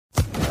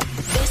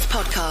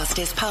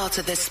podcast is part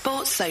of the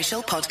Sports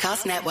Social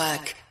Podcast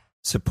Network.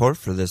 Support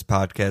for this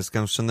podcast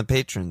comes from the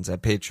patrons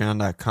at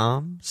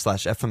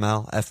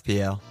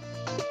patreon.com/FMLFPL.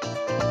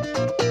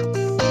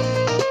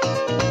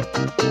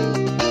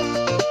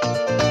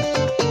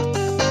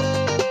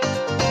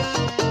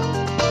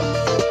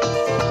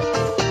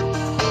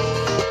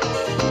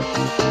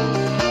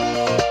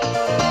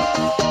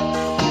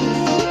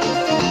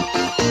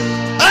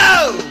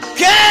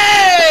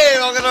 Okay!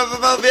 Welcome to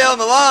FMLFPL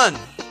Milan.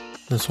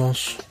 This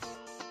Walsh.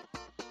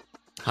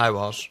 Hi,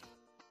 Walsh.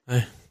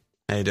 Hey.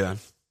 How you doing?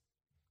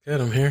 Good,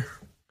 I'm here.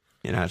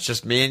 You know, it's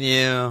just me and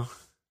you,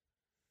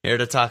 here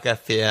to talk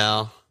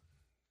FPL.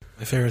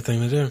 My favorite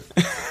thing to do.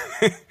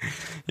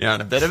 You're on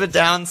a bit of a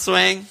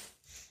downswing,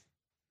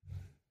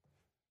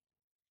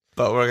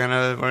 but we're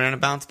gonna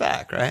bounce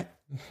back, right?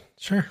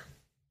 Sure.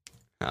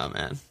 Oh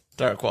man,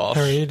 Dark Walsh.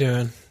 How are you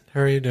doing?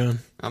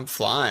 I'm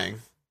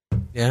flying.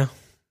 Yeah?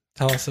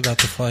 Tell us about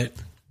the flight.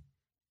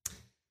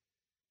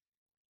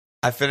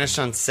 I finished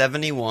on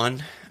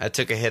 71. I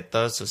took a hit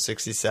though, so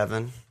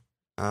 67.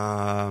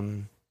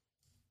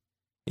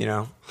 You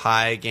know,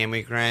 high game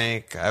week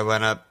rank. I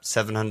went up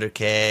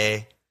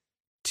 700k,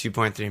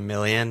 2.3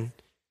 million.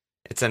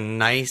 It's a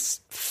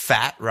nice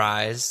fat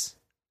rise,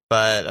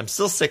 but I'm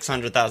still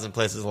 600,000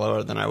 places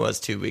lower than I was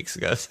 2 weeks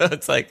ago. So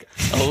it's like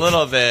a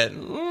little bit,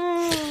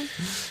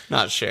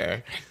 not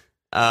sure.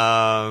 You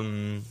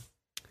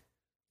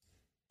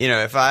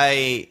know,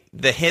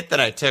 the hit that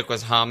I took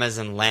was James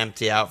and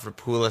Lamptey out for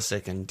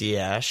Pulisic and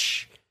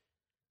Diash.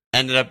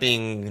 Ended up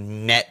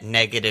being net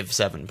negative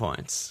 7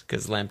 points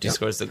because Lamptey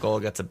scores the goal,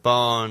 gets a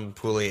bone.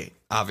 Pooley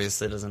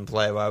obviously doesn't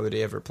play. Why would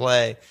he ever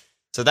play?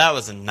 So that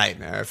was a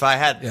nightmare. If I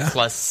had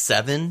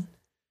 +7,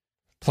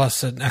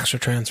 plus an extra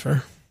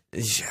transfer,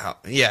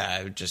 yeah,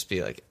 I would just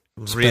be like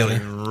really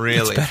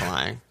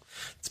flying.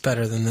 It's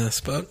better than this,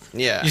 but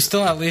yeah, you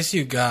still at least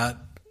you got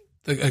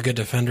a good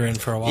defender in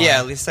for a while. Yeah,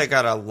 at least I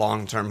got a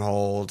long-term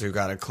hold who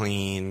got a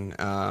clean.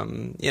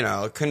 You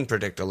know, I couldn't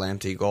predict a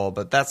Lamptey goal,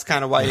 but that's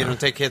kind of why you don't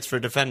take hits for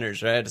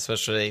defenders, right?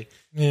 Especially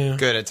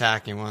good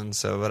attacking ones,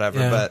 so whatever.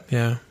 But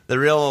the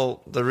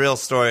real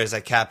story is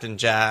that Captain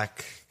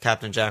Jack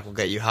will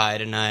get you high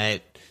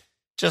tonight.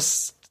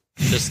 Just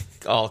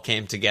all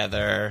came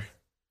together.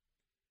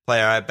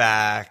 Player I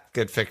back,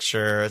 good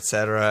fixture,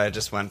 etc. I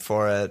just went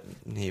for it.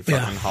 And he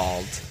fucking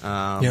hauled.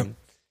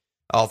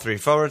 All three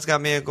forwards got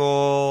me a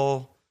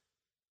goal.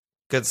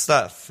 Good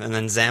stuff. And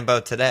then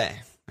Zambo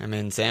today. I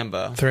mean,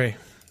 Zambo. 3.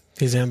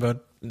 He Zamboed.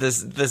 The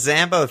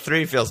Zambo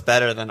 3 feels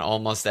better than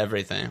almost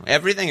everything.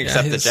 Everything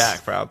except the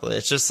Jack, probably.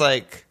 It's just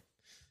like...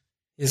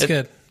 He's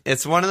good.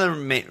 It's one of the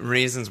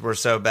reasons we're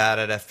so bad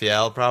at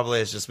FPL,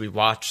 probably, is just we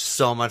watch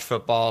so much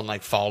football and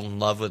like fall in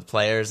love with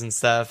players and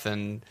stuff,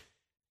 and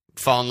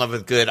fall in love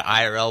with good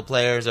IRL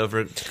players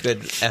over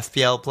good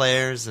FPL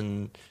players,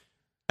 and...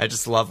 I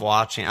just love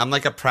watching. I'm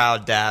like a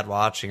proud dad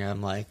watching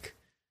him. Like,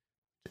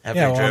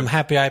 I'm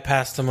happy I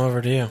passed him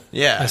over to you.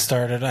 Yeah, I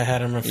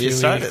had him a few weeks. You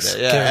started it.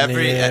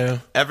 Yeah,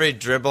 every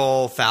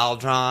dribble, foul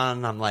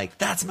drawn. I'm like,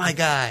 that's my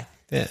guy.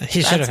 Yeah,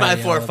 he should have.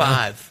 That's my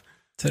 4-5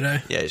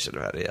 today. Yeah, he should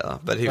have had a yellow,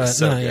 but he was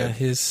so good. Yeah,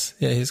 he's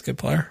a good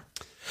player.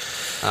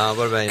 What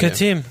about you? Good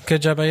team.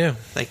 Good job by you.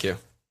 Thank you.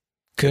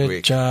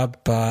 Good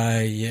job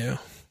by you.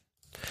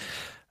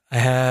 I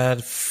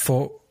had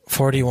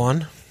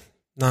 41.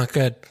 Not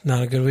good.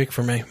 Not a good week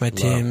for me. My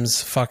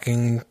team's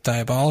fucking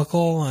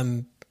diabolical.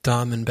 I'm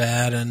dumb and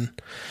bad, and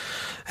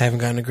I haven't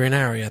gotten a green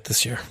arrow yet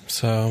this year.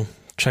 So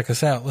check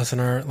us out. Listen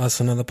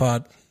to the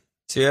pod.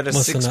 So you had a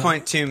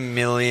 6.2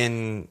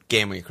 million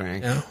game week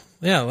rank.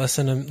 Yeah.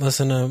 Listen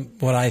to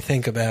what I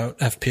think about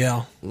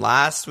FPL.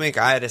 Last week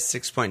I had a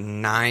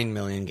 6.9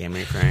 million game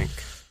week rank.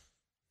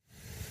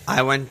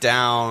 I went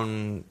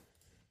down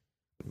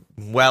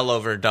well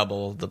over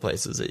double the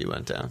places that you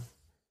went down.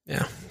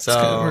 Yeah,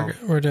 so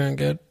we're doing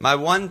good. My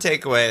one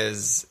takeaway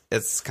is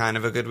it's kind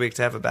of a good week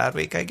to have a bad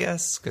week, I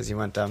guess, because you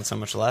went down so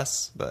much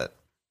less, but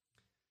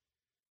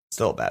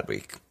still a bad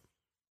week.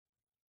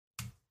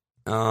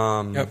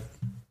 Noka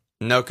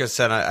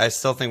said, I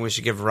still think we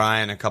should give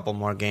Ryan a couple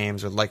more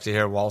games. Would like to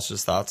hear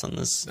Walsh's thoughts on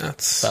this.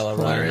 That's fellow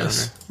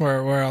hilarious.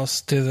 Where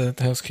else do the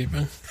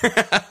housekeeping?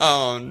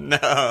 Oh,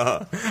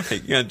 no.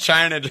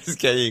 Trying to just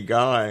get you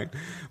going.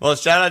 Well,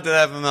 shout out to the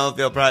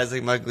FMLFPL Prize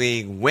League Mug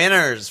League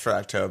winners for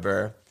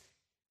October.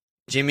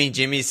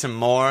 Jimmy some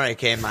more,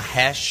 a.k.a.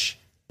 Mahesh,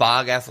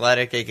 Bog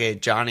Athletic, a.k.a.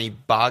 Johnny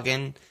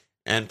Boggin,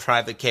 and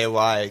Private KY,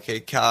 a.k.a.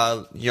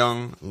 Kyle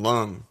Young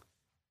Lung.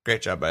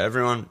 Great job by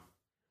everyone.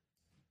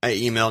 I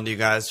emailed you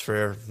guys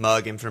for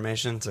mug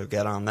information, so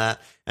get on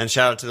that. And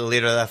shout out to the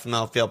leader of the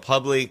FMLFPL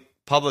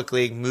Public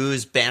League,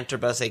 Moose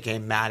Banterbus, a.k.a.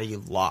 Matty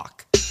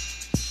Locke.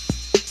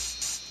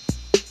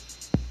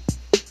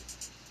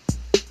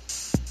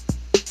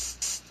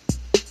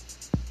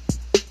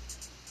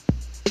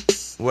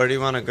 Where do you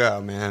want to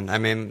go, man? I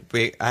mean,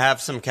 I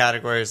have some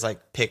categories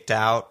like picked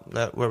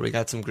out where we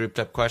got some grouped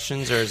up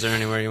questions, or is there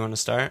anywhere you want to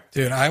start?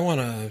 Dude, I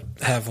want to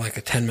have like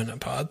a 10-minute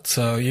pod,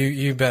 so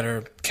you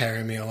better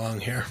carry me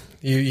along here.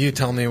 You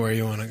tell me where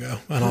you want to go,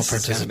 and I'll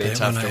participate. It's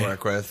going to be tough to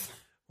work with.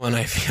 when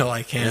I feel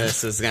I can.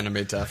 This is going to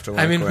be tough to work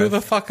I mean, with. who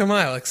the fuck am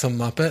I? Like some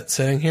Muppet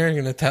sitting here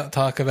going to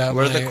talk about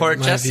We're the court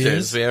my jesters.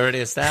 views? We already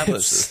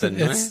established this, didn't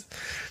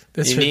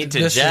we? You need to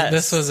this, jest.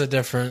 This was a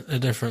different.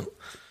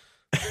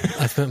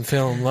 I'm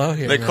feeling low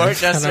here. The man. court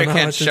jester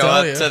can't show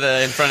up you.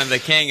 in front of the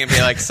king and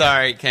be like,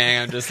 "Sorry, king,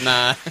 I'm just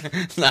not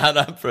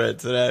up for it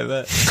today."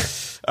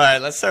 But all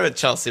right, let's start with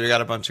Chelsea. We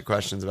got a bunch of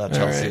questions about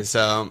Chelsea. Right.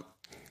 So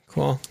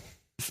cool.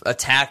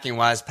 Attacking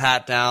wise,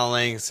 Pat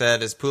Dowling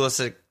said, "Is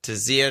Pulisic to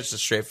Ziyech a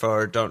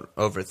straightforward, don't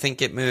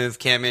overthink it move?"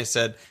 Cammy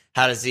said,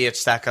 "How does Ziyech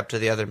stack up to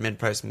the other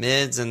mid-price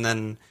mids?" And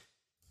then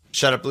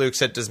Shut Up Luke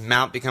said, "Does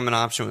Mount become an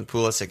option with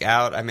Pulisic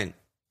out?" I mean,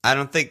 I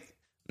don't think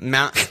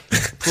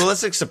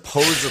Pulisic's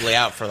supposedly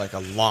out for like a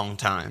long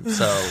time,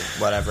 so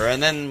whatever.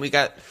 And then we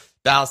got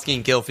Balsky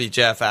and Gilfy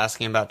Jeff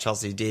asking about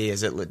Chelsea D.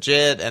 Is it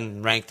legit?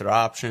 And rank their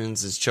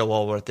options. Is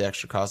Chilwell worth the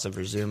extra cost of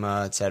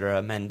Zuma,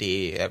 etc.?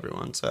 Mendy,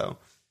 everyone. So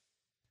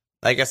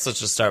I guess let's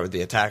just start with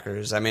the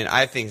attackers. I mean,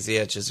 I think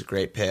Ziyech is a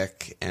great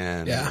pick,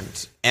 and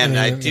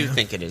I do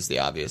think it is the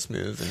obvious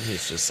move, and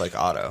he's just like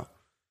auto.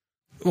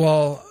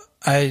 Well,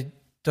 I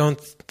don't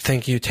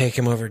think you take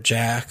him over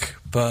Jack,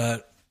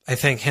 but I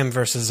think him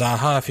versus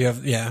Zaha, if you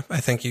have,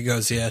 I think you go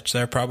Ziyech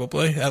there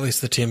probably, at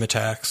least the team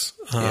attacks.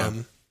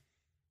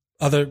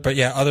 Other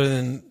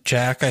than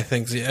Jack, I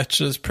think Ziyech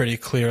is pretty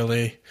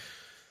clearly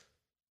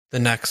the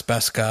next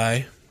best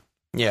guy.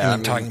 Yeah,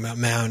 I'm talking about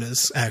Mount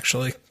is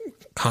actually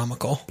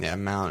comical. Yeah,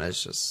 Mount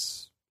is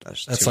just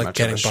that's like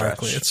getting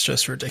Barkley. It's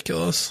just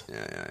ridiculous.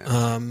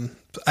 Yeah.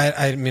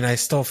 I mean, I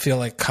still feel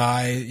like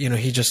Kai.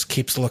 He just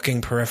keeps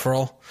looking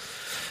peripheral.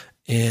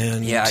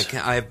 And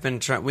I've been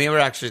trying. We were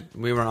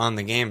on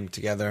the game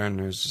together, and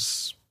it was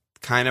just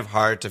kind of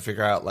hard to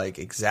figure out like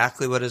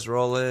exactly what his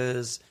role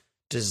is.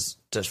 Does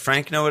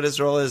Frank know what his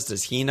role is?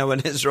 Does he know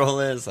what his role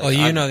is? Like,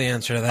 well, know the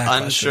answer to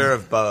that. Unsure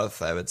question. Of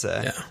both, I would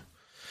say.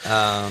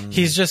 Yeah.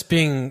 He's just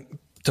being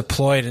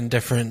deployed in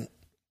different.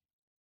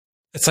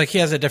 It's like he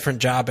has a different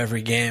job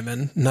every game,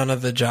 and none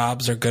of the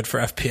jobs are good for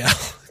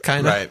FPL.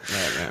 Kind of right.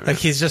 Like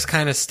he's just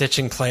kind of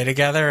stitching play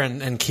together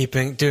and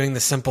doing the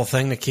simple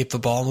thing to keep the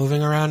ball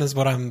moving around is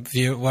what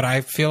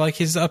I feel like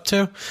he's up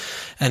to,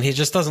 and he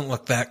just doesn't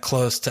look that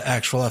close to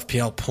actual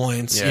FPL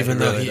points, even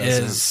though he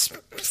is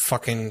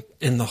fucking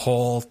in the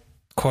hole,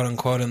 quote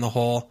unquote, in the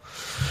hole.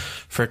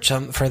 For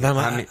them,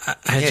 I mean,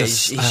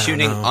 he's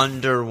shooting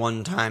under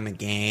one time a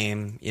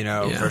game,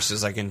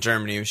 versus like in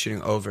Germany, he was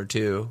shooting over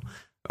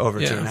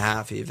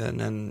 2.5 even,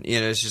 and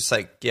it's just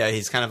like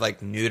he's kind of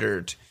like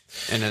neutered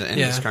in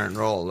his current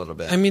role a little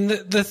bit. I mean,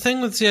 the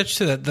thing with Ziyech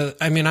too,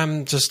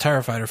 I'm just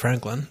terrified of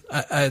Franklin.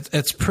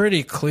 It's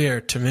pretty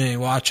clear to me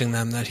watching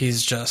them that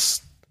he's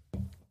just.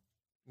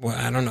 Well,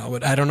 I don't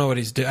know what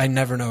he's doing. I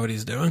never know what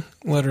he's doing.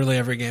 Literally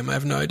every game, I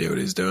have no idea what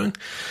he's doing.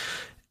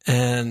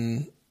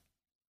 And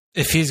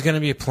if he's going to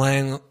be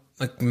playing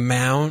like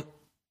Mount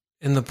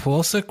in the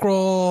Pulisic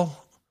role,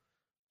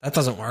 that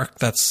doesn't work.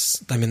 How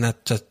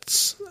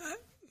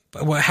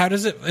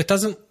does it? It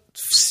doesn't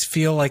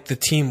feel like the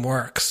team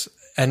works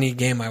any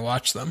game I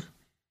watch them.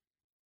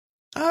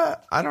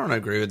 I don't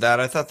agree with that.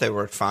 I thought they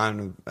worked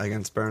fine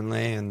against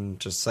Burnley and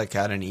just like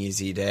had an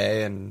easy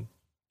day and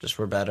just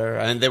were better.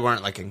 I mean, they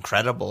weren't like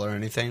incredible or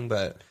anything,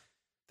 but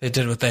they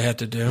did what they had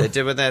to do.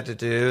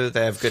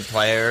 They have good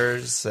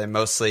players. They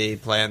mostly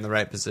play in the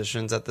right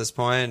positions at this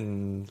point.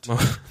 And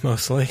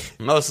mostly,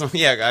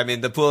 yeah. I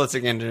mean, the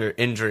Pulisic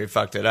injury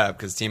fucked it up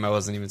because Timo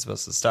wasn't even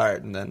supposed to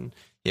start, and then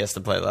he has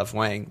to play left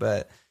wing.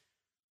 But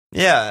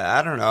yeah,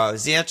 I don't know.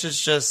 Ziyech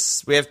is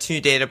just. We have 2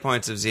 data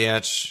points of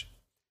Ziyech.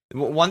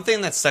 One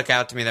thing that stuck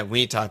out to me that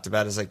we talked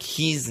about is like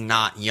he's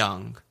not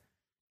young.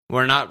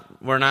 We're not.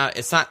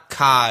 It's not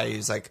Kai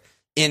who's like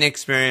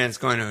inexperienced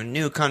going to a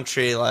new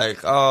country,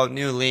 like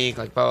new league,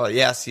 like blah, blah.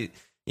 Yes,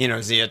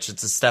 Ziyech,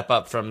 it's a step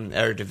up from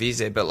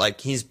Eredivisie, but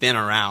like he's been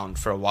around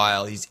for a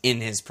while. He's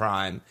in his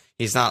prime.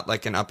 He's not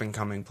like an up and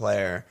coming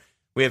player.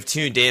 We have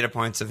 2 data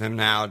points of him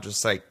now,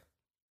 just like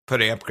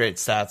putting up great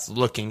stats,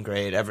 looking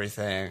great,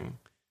 everything.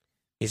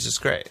 He's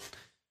just great.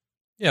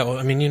 Yeah, well,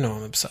 I mean,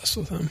 I'm obsessed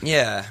with him.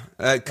 Yeah.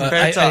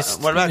 Compared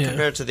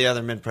to the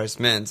other mid-priced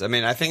mids? I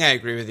mean, I think I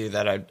agree with you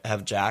that I'd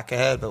have Jack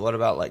ahead, but what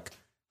about like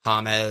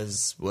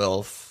James,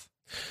 Wilf?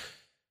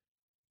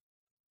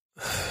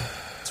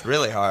 It's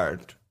really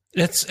hard.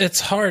 It's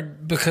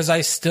hard because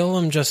I still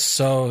am just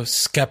so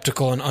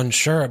skeptical and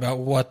unsure about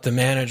what the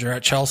manager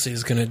at Chelsea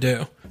is going to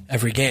do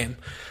every game.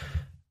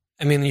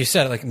 I mean, you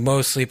said like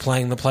mostly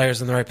playing the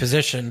players in the right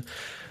position.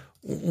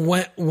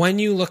 When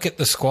you look at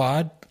the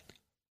squad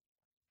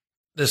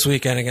this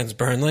weekend against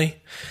Burnley,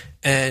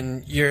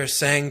 and you're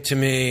saying to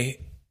me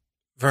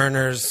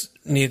Werner's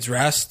needs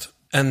rest,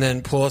 and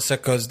then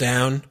Pulisic goes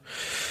down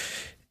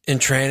in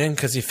training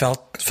because he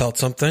felt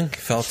something,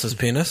 felt his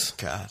penis.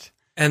 God.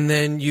 And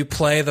then you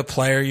play the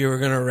player you were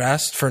going to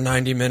rest for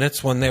 90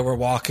 minutes when they were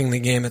walking the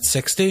game at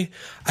 60.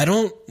 I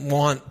don't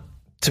want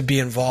to be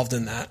involved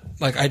in that.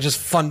 Like, I just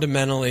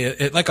fundamentally,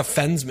 it like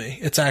offends me.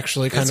 It's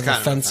actually kind of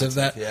offensive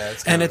that,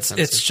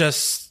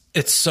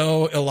 it's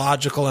so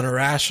illogical and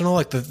irrational.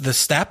 Like the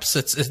steps,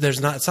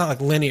 it's not like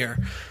linear.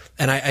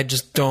 And I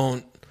just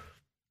don't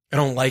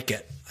like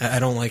it. I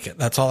don't like it.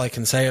 That's all I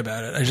can say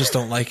about it. I just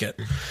don't like it.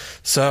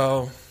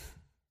 So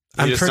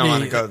you just don't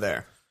want to go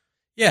there.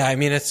 Yeah, I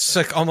mean, it's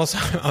like almost,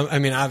 I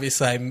mean,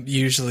 obviously I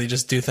usually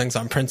just do things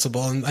on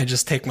principle and I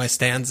just take my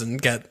stands and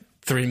get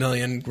 3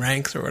 million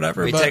ranks or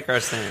whatever. We take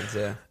our stands,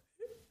 yeah.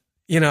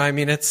 You know, I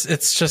mean,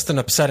 it's just an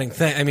upsetting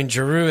thing. I mean,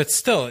 Giroux, it's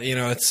still, you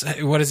know, it's,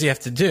 what does he have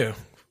to do?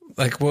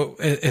 Like, well,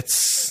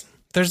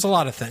 there's a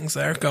lot of things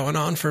there going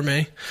on for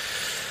me.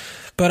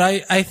 But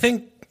I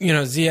think, you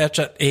know, Ziyech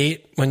at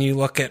 8, when you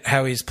look at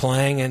how he's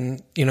playing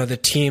and, you know, the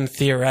team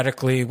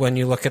theoretically, when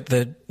you look at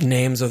the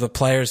names of the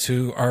players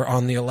who are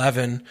on the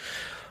 11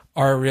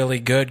 are really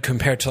good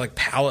compared to like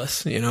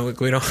Palace, you know,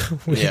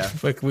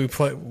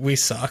 we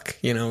suck,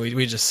 you know,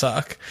 we just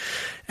suck.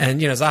 And,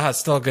 you know, Zaha's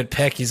still a good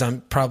pick. He's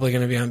probably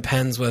going to be on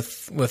pens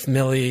with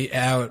Millie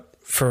out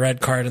for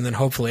red card and then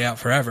hopefully out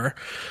forever.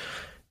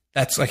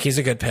 That's like, he's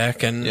a good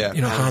pick. And,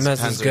 you know,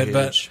 James is good,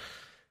 but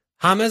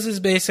James is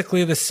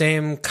basically the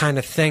same kind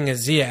of thing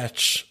as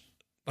Ziyech,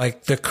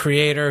 like the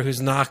creator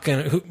who's not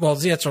going to, well,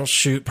 Ziyech will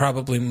shoot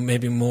probably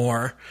maybe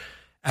more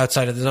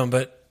outside of the zone,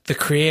 but the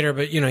creator,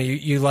 but you know,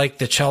 you like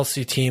the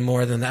Chelsea team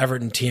more than the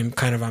Everton team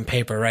kind of on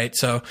paper, right?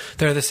 So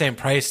they're the same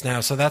price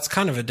now. So that's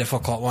kind of a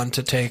difficult one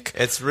to take.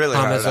 It's really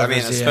hard. I mean,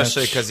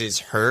 especially because he's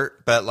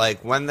hurt, but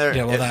like when they're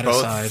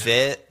both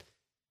fit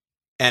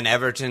and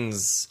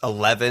Everton's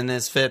 11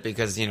 is fit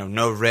because, you know,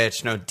 no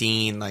Rich, no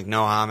Dean, like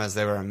no James,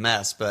 they were a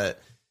mess,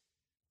 but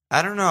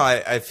I don't know.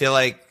 I feel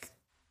like,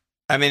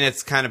 I mean,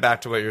 it's kind of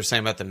back to what you were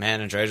saying about the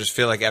manager. I just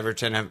feel like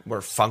Everton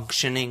were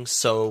functioning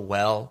so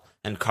well,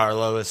 and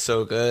Carlo is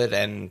so good,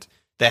 and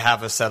they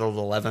have a settled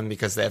 11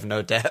 because they have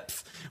no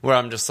depth, where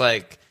I'm just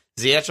like,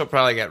 Ziyech will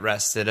probably get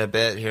rested a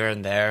bit here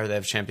and there. They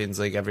have Champions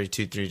League every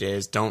 2-3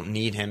 days. Don't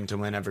need him to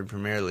win every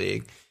Premier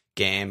League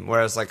game.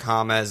 Whereas like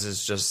James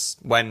is just,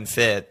 when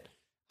fit,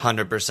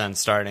 100%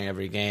 starting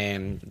every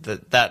game.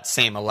 That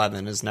same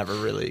 11 is never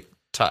really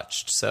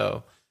touched,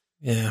 so...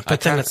 Yeah, but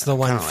then it's the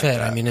one fit.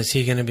 Like, I mean, is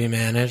he going to be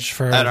managed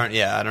for... I don't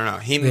know.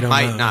 He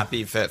might not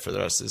be fit for the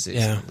rest of the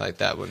season. Yeah. Like,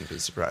 that wouldn't be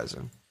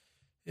surprising.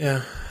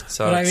 Yeah.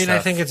 So but I mean,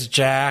 tough. I think it's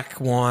Jack,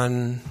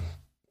 1,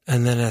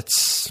 and then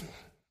it's...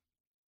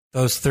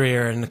 Those 3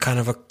 are in kind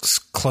of a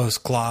close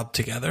glob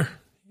together.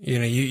 You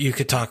know, you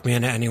could talk me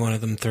into any one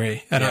of them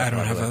 3. I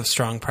don't have a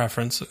strong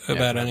preference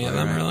about any of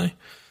them, really.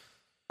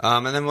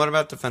 And then what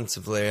about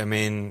defensively? I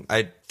mean,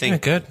 I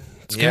think... good.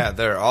 It's good.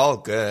 They're all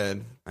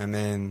good. I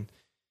mean...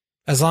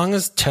 As long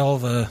as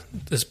Telva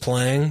is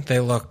playing, they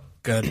look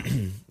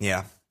good.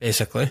 Yeah.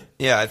 Basically.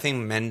 Yeah, I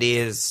think Mendy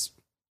is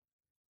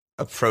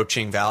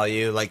approaching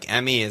value. Like,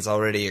 Emmy is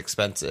already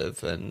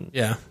expensive. And,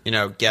 you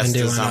know, Guest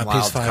is on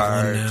wild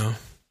card. Now.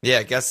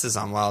 Yeah, Guest is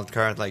on wild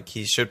card. Like,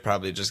 he should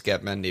probably just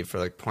get Mendy for,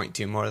 like,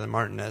 0.2 more than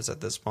Martinez at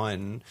this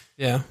point. And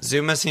yeah.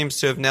 Zuma seems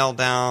to have nailed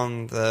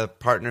down the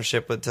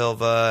partnership with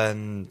Tilva,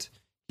 and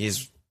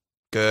he's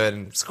good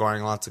and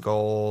scoring lots of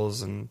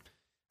goals. And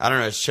I don't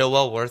know, is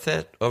Chilwell worth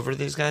it over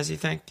these guys, you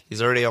think?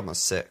 He's already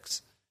almost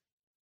 6.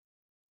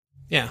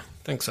 Yeah,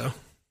 I think so.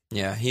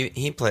 Yeah,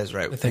 he plays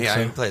right.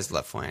 He plays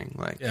left wing.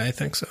 Like, yeah, I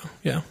think so.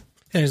 Yeah.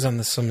 He's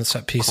on some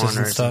set pieces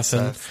and stuff.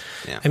 And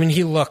yeah. I mean,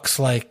 he looks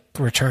like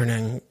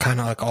returning kind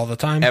of like all the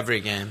time.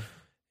 Every game.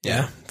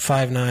 Yeah.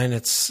 5'9",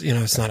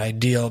 it's not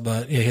ideal,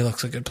 but yeah, he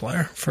looks a good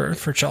player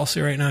for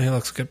Chelsea right now. He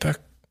looks a good pick.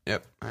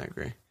 Yep, I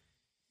agree.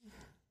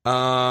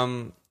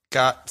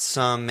 Got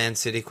some Man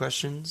City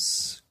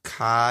questions.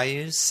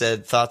 Kai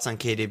said, thoughts on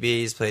KDB?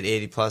 He's played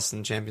 80 plus in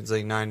the Champions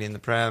League, 90 in the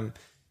Prem.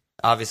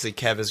 Obviously,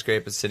 Kev is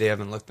great, but City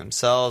haven't looked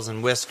themselves.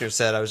 And Whisker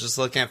said, I was just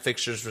looking at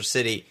fixtures for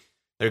City.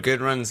 Their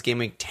good runs game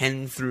week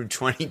 10 through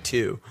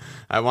 22.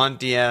 I want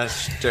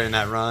Diaz during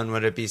that run.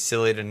 Would it be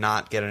silly to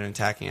not get an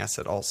attacking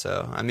asset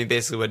also? I mean,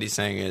 basically what he's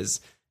saying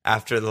is,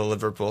 after the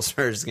Liverpool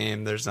Spurs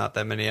game, there's not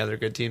that many other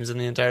good teams in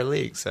the entire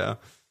league. So,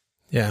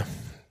 yeah.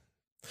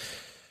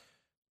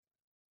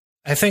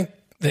 I think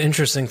the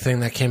interesting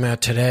thing that came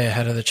out today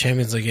ahead of the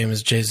Champions League game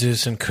is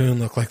Jesus and Kuhn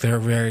look like they're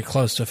very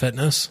close to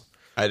fitness.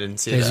 I didn't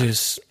see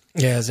that.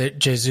 Yeah,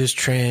 Jesus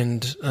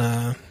trained.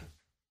 I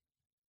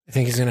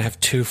think he's going to have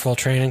 2 full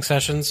training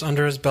sessions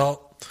under his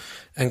belt,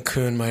 and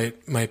Kuhn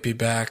might be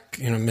back,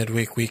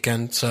 midweek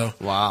weekend. So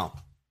wow,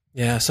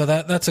 yeah, so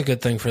that's a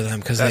good thing for them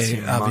because they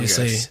humongous.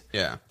 Obviously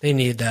they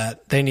need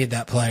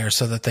that player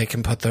so that they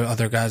can put the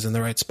other guys in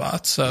the right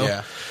spots. So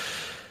yeah.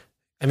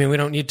 I mean, we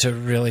don't need to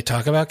really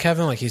talk about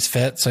Kevin. Like, he's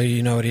fit, so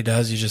you know what he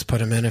does. You just put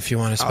him in if you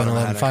want to spend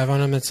 11.5 on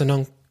him. It's a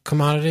known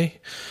commodity.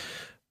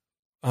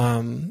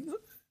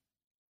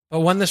 But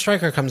when the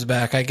striker comes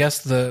back, I guess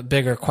the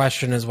bigger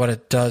question is what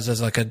it does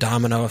as like a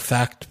domino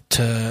effect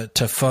to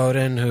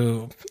Foden,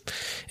 who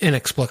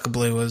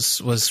inexplicably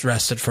was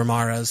rested for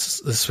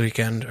Mahrez this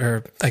weekend,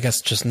 or I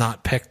guess just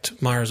not picked.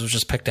 Mahrez was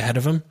just picked ahead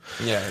of him.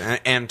 Yeah,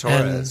 and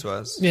Torres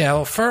was. Yeah,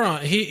 well,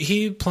 Ferran,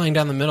 he playing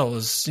down the middle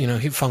was,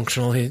 he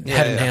functional. He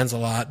head and hands a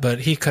lot, but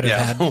he could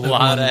have had a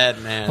lot of head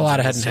and hands. A lot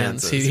of head and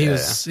hands.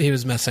 He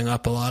was messing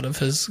up a lot of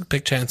his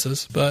big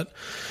chances, but.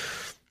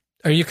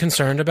 Are you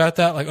concerned about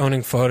that, like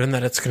owning Foden,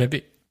 that it's going to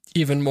be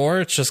even more?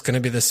 It's just going to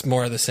be this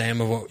more of the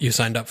same of what you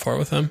signed up for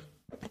with him.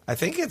 I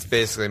think it's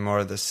basically more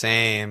of the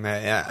same.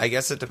 I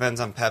guess it depends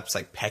on Pep's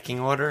like pecking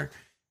order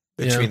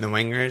between the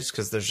wingers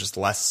because there's just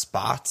less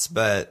spots.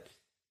 But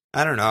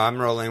I don't know. I'm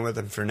rolling with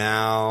him for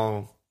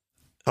now,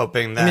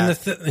 hoping that.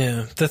 I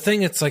mean, the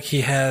thing it's like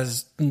he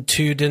has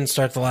didn't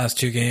start the last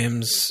 2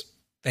 games.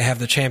 They have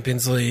the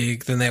Champions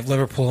League, then they have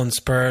Liverpool and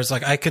Spurs.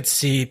 Like I could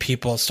see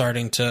people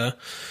starting to,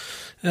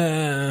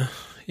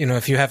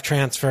 if you have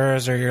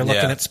transfers or you're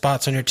looking at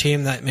spots on your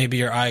team, that maybe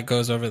your eye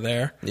goes over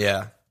there.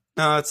 Yeah.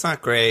 No, it's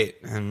not great.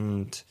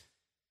 And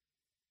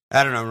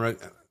I don't know,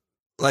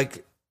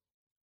 like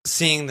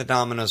seeing the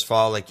dominoes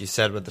fall, like you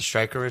said, with the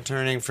striker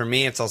returning, for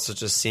me, it's also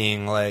just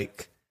seeing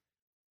like,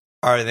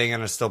 are they going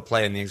to still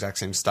play in the exact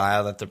same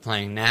style that they're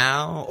playing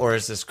now? Or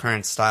is this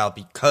current style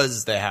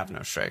because they have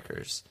no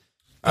strikers?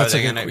 That's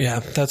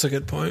a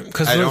good point.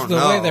 Because the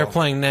way they're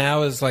playing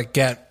now is like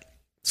get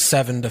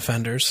 7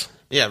 defenders.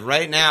 Yeah,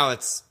 right now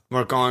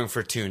we're going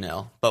for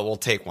 2-0, but we'll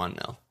take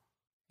 1-0.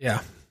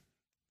 Yeah.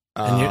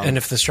 And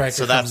if the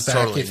striker comes back,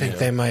 totally you think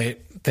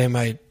they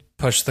might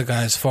push the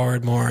guys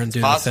forward more and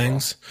do the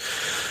things.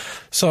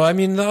 So I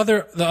mean, the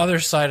other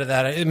side of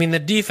that, I mean, the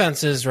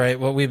defense is right.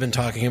 What we've been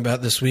talking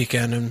about this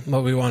weekend and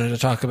what we wanted to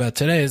talk about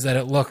today is that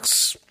it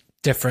looks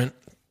different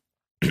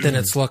than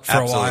it's looked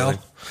for a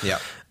while. Yeah.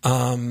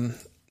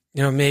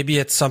 Maybe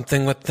it's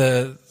something with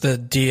the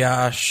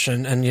Diash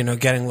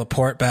and getting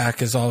Laporte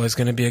back is always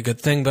going to be a good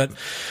thing. But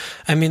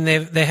I mean,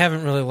 they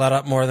haven't really let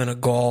up more than a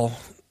goal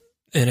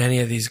in any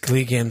of these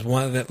league games.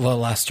 One that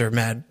Leicester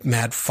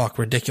mad fuck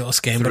ridiculous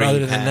game. But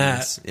other than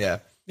that,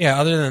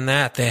 other than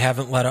that, they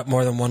haven't let up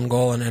more than 1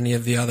 goal in any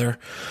of the other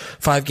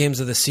 5 games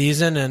of the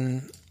season,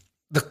 and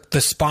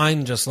the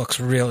spine just looks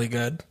really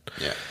good.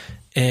 Yeah,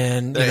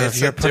 and it's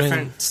if you're a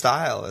different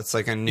style, it's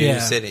like a new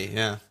city.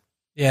 Yeah.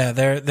 Yeah,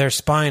 their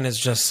spine is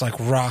just like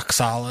rock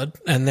solid,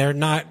 and they're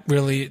not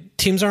really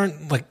teams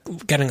aren't like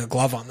getting a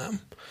glove on them.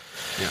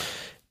 Yeah,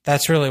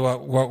 that's really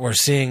what we're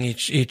seeing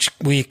each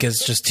week is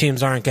just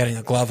teams aren't getting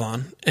a glove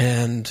on,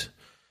 and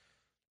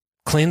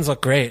cleans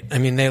look great. I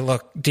mean,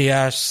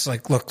 Diaz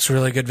looks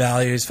really good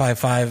value. He's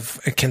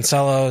 5'5".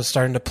 Cancelo is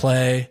starting to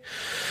play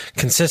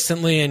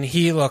consistently, and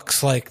he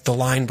looks like the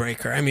line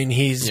breaker. I mean,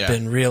 he's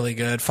been really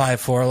good.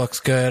 5'4" looks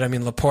good. I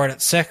mean, Laporte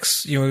at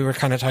 6. We were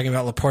kind of talking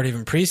about Laporte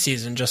even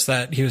preseason, just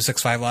that he was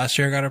 6'5" last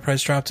year, got a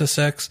price drop to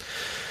 6.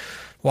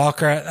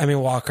 Walker, I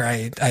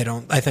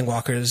think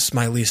Walker is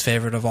my least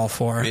favorite of all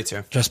 4. Me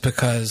too. Just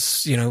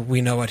because,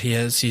 we know what he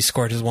is. He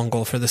scored his 1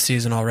 goal for the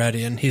season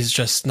already, and he's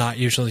just not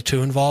usually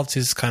too involved.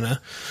 He's kind of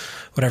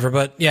whatever.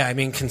 But yeah, I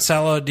mean,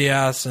 Cancelo,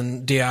 Diaz,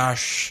 and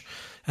Diash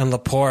and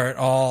Laporte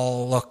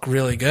all look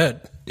really good.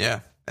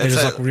 Yeah. They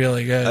just look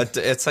really good.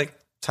 It's like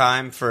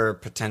time for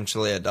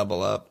potentially a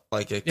double up.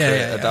 Like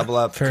a double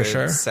up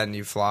could send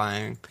you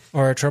flying.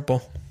 Or a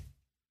triple.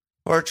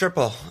 Or a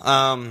triple.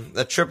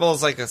 The triple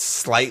is like a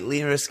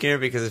slightly riskier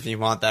because if you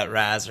want that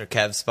Raz or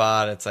Kev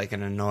spot, it's like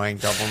an annoying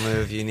double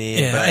move you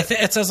need. Yeah, but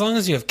it's as long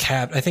as you have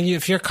I think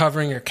if you're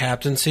covering your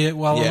captaincy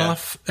well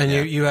enough, and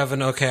you have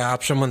an okay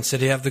option when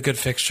City have the good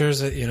fixtures,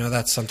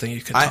 that's something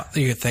you could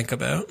think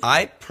about.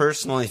 I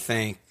personally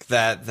think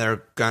that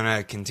they're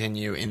gonna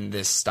continue in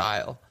this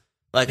style.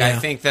 I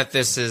think that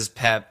this is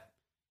Pep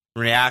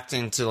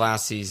reacting to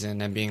last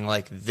season and being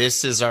like,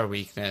 "This is our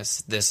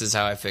weakness. This is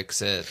how I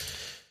fix it."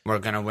 We're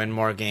gonna win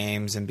more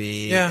games and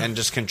and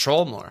just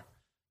control more.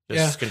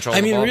 Control.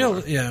 I mean,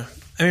 more.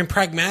 I mean,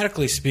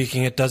 pragmatically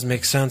speaking, it does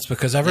make sense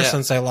because ever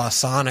since they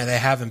lost Sane,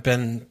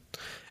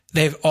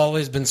 they've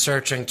always been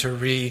searching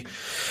to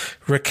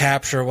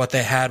recapture what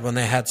they had when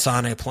they had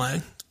Sane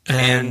playing.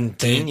 And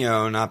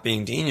Dino not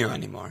being Dino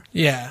anymore.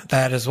 Yeah,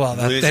 that as well.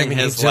 Losing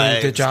his legs, doing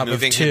a good job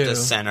moving of 2. him to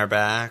center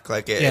back.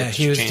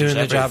 He was doing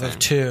the job of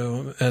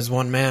 2 as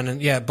one man.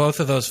 And both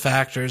of those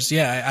factors.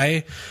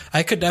 I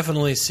could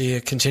definitely see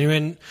it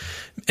continuing.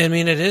 I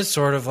mean, it is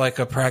sort of like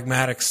a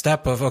pragmatic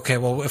step of, okay,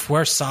 well, if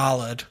we're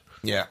solid,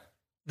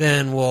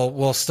 then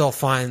we'll still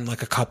find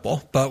like a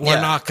couple. But we're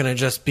not going to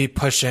just be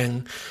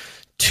pushing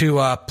 2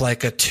 up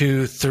like a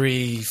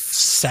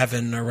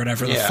 2-3-7 or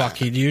whatever the fuck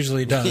he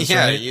usually does.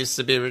 Yeah, right? It used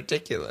to be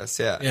ridiculous.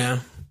 Yeah.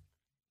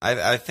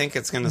 I think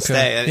it's going to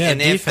stay.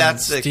 And if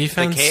that's the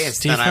case,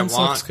 then I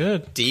want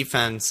good.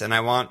 defense and I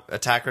want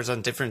attackers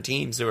on different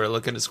teams who are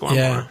looking to score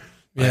more.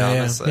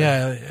 Honestly.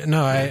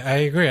 No,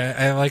 I agree.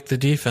 I like the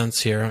defense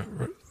here.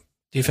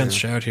 Defense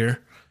shout here.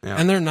 Yeah.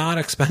 And they're not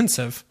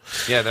expensive.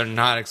 Yeah, they're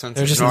not expensive.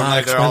 They're just normally not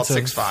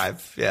expensive. They're all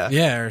 6'5". Yeah.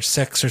 Yeah, or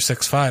 6 or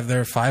 6'5".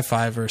 They're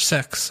 5'5" or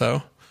 6,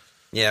 so.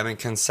 Yeah, I mean,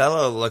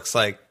 Cancelo looks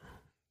like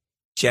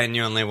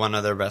genuinely one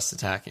of their best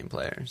attacking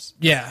players.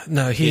 Yeah,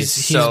 no, he's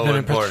so been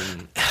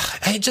important.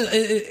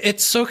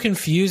 It's so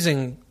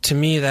confusing to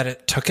me that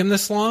it took him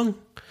this long.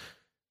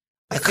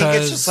 I think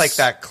it's just like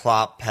that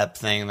Klopp Pep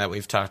thing that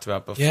we've talked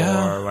about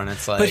before when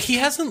it's like... But he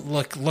hasn't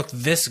looked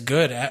this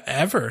good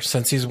ever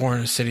since he's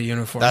worn a City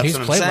uniform. That's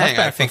what I'm saying.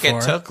 I think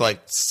it took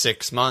like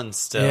 6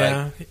 months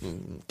to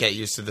get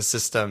used to the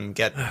system,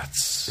 get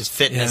his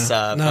fitness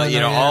up,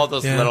 all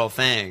those little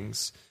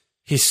things.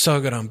 he's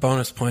so good on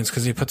bonus points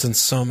because he puts in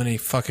so many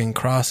fucking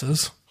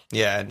crosses.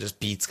 Yeah, and just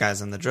beats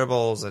guys in the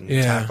dribbles and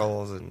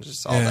tackles and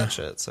just all that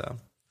shit.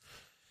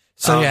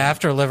 So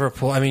after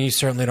Liverpool, I mean, you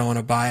certainly don't want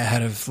to buy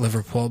ahead of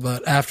Liverpool,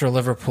 but after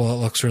Liverpool, it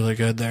looks really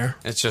good there.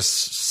 It's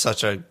just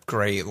such a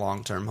great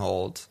long-term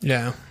hold.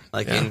 Yeah.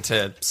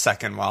 Into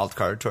second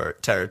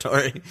wildcard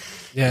territory.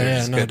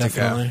 Yeah, no,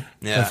 definitely.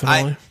 Yeah,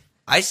 definitely.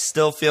 I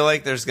still feel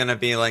like there's going to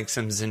be like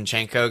some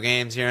Zinchenko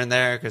games here and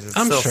there because it's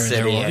I'm still sure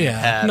City and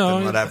Pep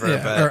and whatever.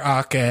 Or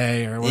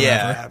Ake or whatever.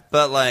 Yeah,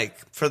 but like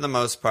for the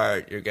most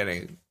part, you're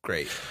getting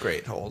great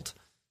hold.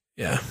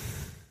 Yeah.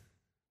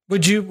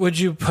 Would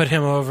you put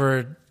him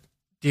over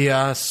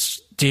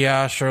Dias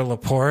or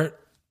Laporte?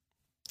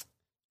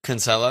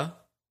 Cancelo?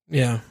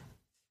 Yeah.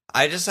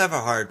 I just have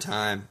a hard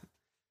time.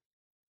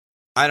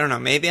 I don't know.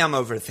 Maybe I'm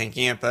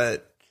overthinking it,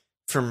 but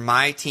for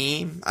my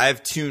team, I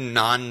have 2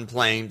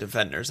 non-playing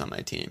defenders on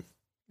my team.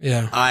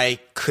 Yeah. I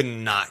could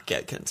not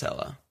get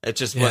Cancelo. It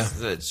just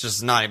was. It's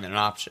just not even an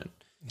option.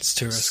 It's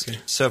too risky.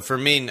 So for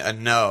me, a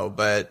no.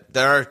 But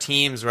there are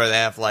teams where they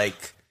have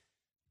like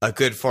a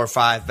good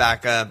 4-5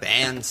 backup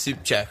and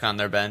Souček on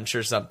their bench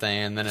or something,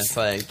 and then it's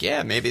like,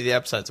 yeah, maybe the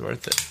upside's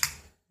worth it.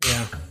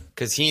 Yeah.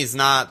 Because he's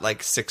not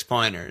like 6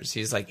 pointers.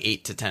 He's like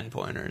 8 to 10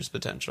 pointers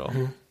potential.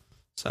 Mm-hmm.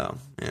 So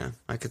yeah,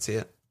 I could see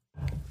it.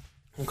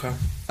 Okay.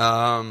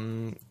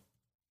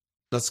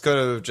 Let's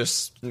go to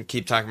just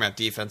keep talking about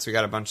defense. We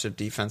got a bunch of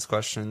defense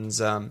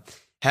questions.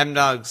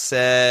 Hemdog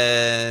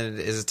said,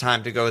 is it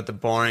time to go with the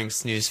boring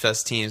snooze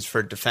fest teams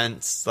for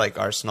defense like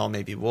Arsenal,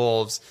 maybe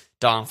Wolves?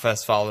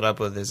 Dongfest followed up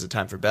with, is it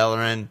time for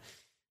Bellerin?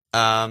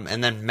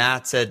 And then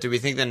Matt said, do we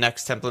think the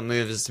next template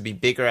move is to be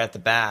bigger at the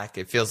back?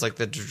 It feels like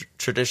the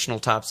traditional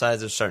top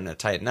sides are starting to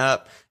tighten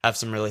up, have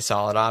some really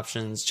solid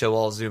options.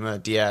 Chilwell, Zuma,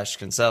 Dias,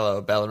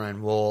 Cancelo,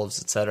 Bellerin,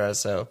 Wolves, etc.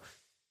 So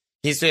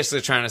he's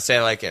basically trying to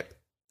say, like, it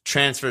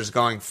transfers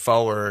going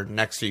forward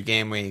next few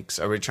game weeks,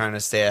 are we trying to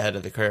stay ahead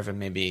of the curve and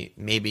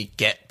maybe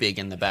get big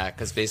in the back?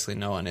 Because basically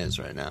no one is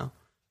right now.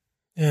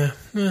 Yeah.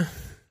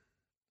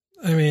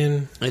 I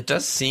mean, it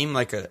does seem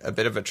like a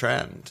bit of a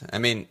trend. I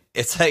mean,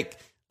 it's like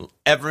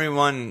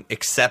everyone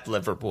except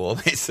Liverpool,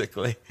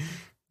 basically.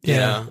 You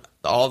know,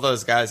 all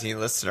those guys he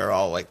listed are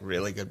all like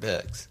really good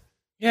picks.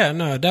 Yeah,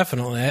 no,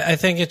 definitely. I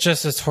think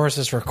it's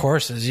horses for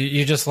courses.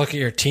 You just look at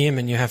your team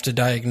and you have to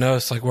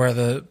diagnose like where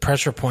the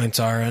pressure points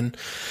are, and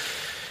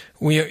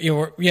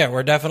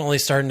we're definitely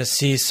starting to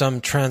see some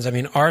trends. I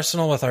mean,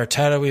 Arsenal with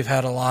Arteta, we've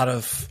had a lot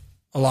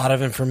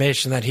of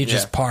information that he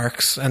just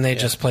parks and they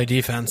just play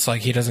defense.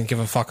 Like, he doesn't give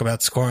a fuck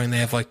about scoring. They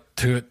have like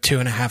two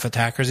and a half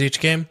attackers each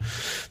game.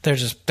 They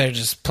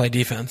just play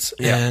defense.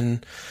 Yeah.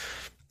 And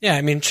yeah,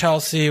 I mean,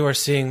 Chelsea, we're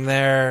seeing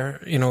there,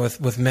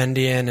 with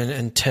Mendy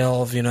and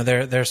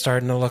Tilv, they're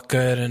starting to look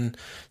good. And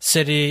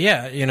City,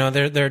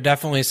 there are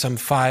definitely some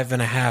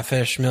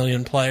 5.5-ish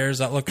million players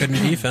that look good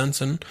in defense.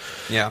 And,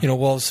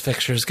 Wolves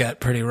fixtures get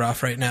pretty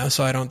rough right now.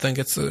 So I don't think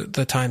it's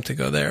the time to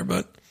go there.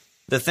 But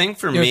the thing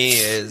for me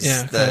is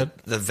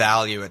that the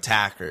value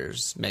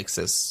attackers makes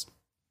this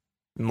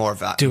more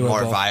viable.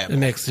 It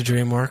makes the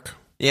dream work.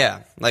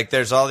 Yeah, like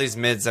there's all these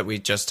mids that we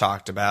just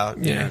talked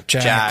about. Yeah,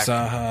 Jack,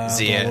 Zaha,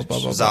 Ziyech,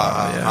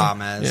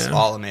 Zaha, James,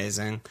 all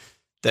amazing.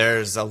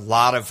 There's a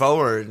lot of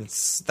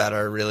forwards that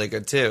are really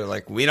good too.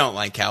 Like, we don't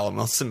like Callum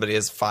Wilson, but he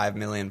has 5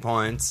 million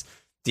points.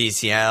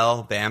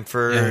 DCL,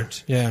 Bamford.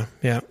 Yeah.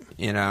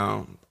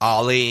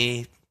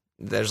 Ollie.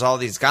 There's all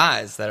these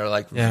guys that are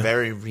like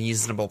very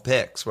reasonable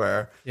picks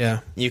where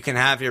you can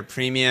have your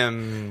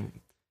premium,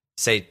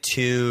 say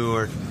 2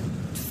 or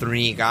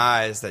 3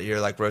 guys that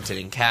you're like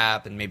rotating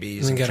cap and maybe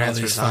using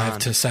transfers on. 5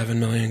 to 7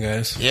 million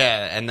guys.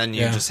 Yeah, and then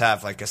you just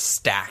have like a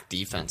stacked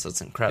defense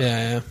that's incredible.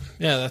 Yeah,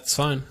 that's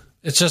fine.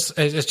 It's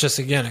just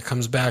again, it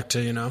comes back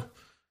to,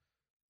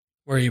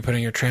 where are you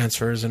putting your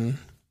transfers and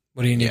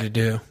what do you need to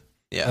do?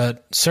 Yeah.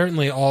 But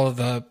certainly all of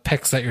the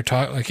picks that you're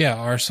talking, like,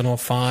 Arsenal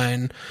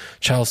fine,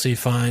 Chelsea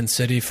fine,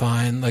 City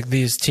fine. Like,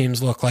 these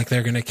teams look like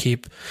they're going to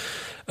keep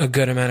a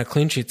good amount of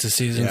clean sheets this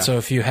season. Yeah. So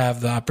if you have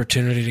the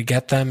opportunity to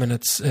get them and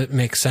it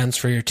makes sense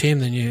for your team,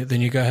 then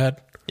you go ahead.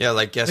 Yeah,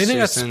 like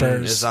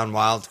Jespersen is on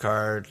wild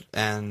card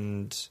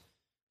and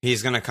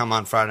he's going to come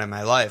on Friday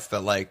My Life.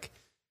 But like,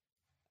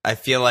 I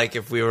feel like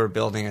if we were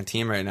building a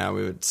team right now,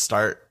 we would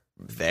start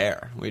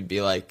there. We'd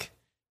be like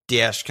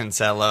Dias,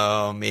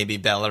 Cancelo, maybe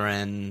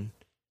Bellerin,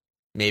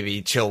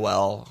 maybe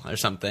Chilwell or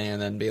something,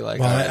 and then be like,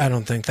 well, I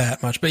don't think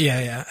that much, but I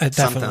definitely,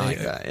 something like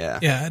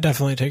that, I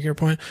definitely take your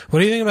point. What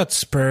do you think about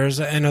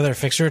Spurs? I know their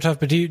fixture are tough,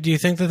 but do you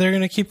think that they're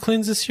going to keep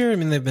cleans this year? I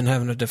mean, they've been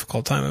having a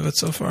difficult time of it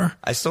so far.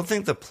 I still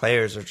think the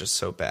players are just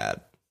so bad.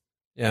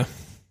 Yeah,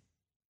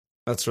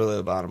 that's really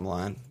the bottom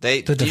line.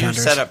 They do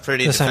set up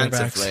pretty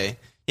defensively.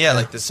 Yeah,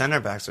 like the center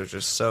backs are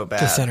just so bad.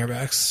 The center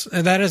backs.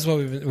 And that is what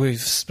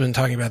we've been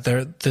talking about.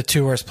 They're the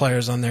 2 worst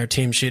players on their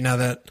team sheet now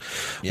that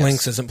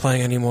Links isn't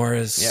playing anymore.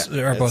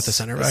 Are both the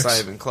center backs. It's not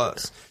even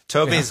close.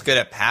 Toby's good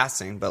at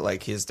passing, but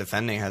like his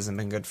defending hasn't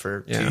been good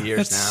for 2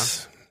 years now.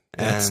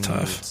 That's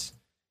tough.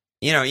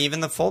 Even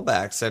the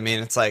fullbacks. I mean,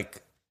 it's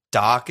like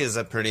Doc is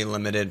a pretty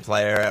limited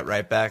player at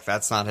right back.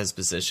 That's not his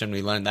position.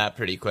 We learned that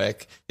pretty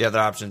quick. The other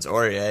option's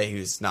Aurier,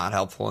 who's not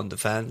helpful in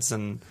defense,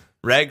 and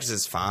Regs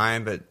is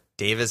fine, but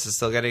Davis is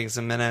still getting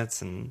some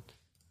minutes, and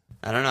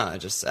I don't know. I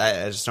just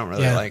don't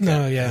really like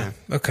it. Yeah.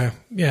 Okay.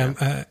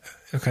 Yeah.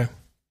 Okay.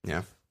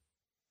 Yeah.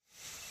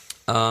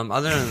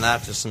 Other than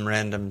that, just some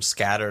random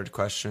scattered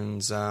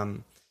questions.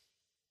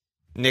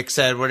 Nick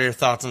said, "What are your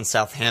thoughts on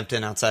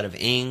Southampton outside of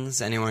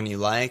Ings? Anyone you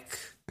like?"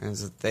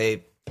 Is it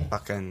they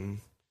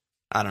fucking?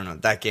 I don't know.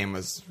 That game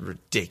was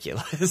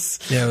ridiculous.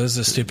 Yeah, it was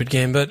a stupid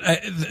game. But,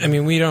 I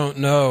mean, we don't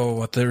know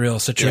what the real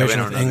situation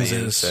of Ings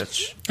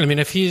is. I mean,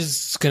 if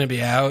he's going to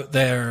be out,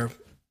 they're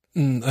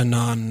a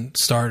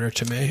non-starter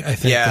to me. I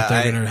think that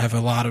they're going to have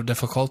a lot of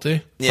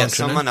difficulty. Yeah,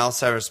 someone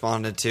else I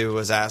responded to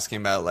was asking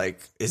about, like,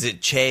 is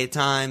it Che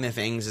time if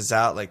Ings is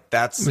out? Like,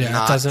 that's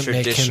not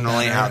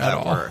traditionally how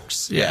that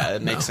works. Yeah,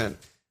 it makes it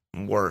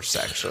worse,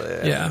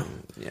 actually. Yeah.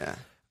 Yeah.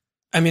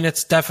 I mean,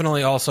 it's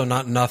definitely also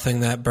not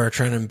nothing that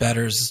Bertrand and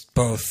Betters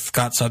both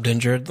got subbed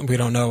injured. We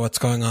don't know what's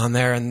going on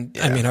there. And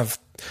I mean,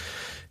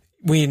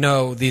 we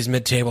know these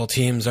mid-table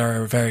teams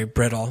are very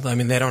brittle. I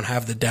mean, they don't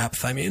have the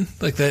depth. I mean,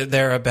 like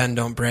they're a bend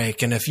don't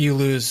break. And if you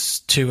lose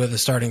two of the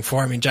starting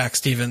four, I mean, Jack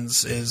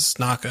Stevens is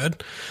not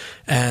good,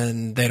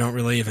 and they don't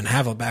really even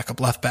have a backup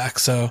left back.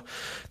 So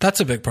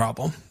that's a big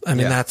problem. I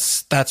mean,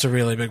 that's a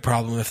really big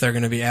problem if they're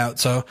going to be out.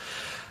 So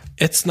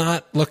it's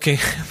not looking.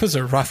 It was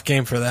a rough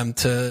game for them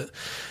to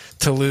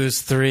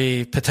lose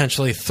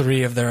potentially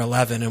three of their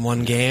 11 in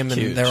one game,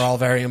 and they're all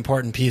very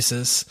important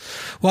pieces.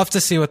 We'll have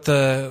to see what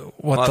the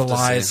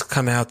lies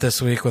come out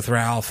this week with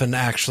Ralph, and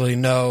actually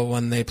know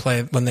when they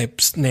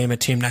name a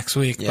team next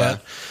week. Yeah.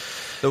 But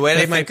the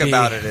way to think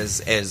about it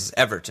is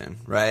Everton,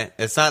 right?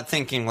 It's not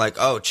thinking like,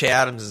 oh, Che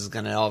Adams is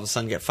going to all of a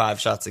sudden get 5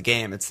 shots a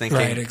game. It's thinking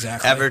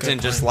Everton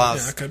just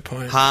lost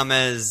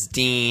James,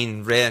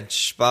 Dean,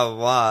 Rich, blah, blah,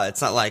 blah.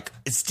 It's not like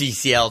it's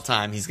DCL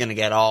time. He's going to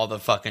get all the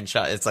fucking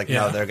shots. It's like,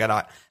 no, they're going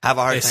to have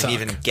a hard time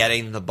even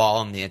getting the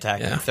ball in the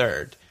attacking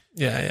third.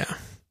 Yeah.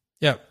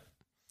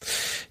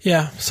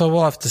 So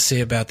we'll have to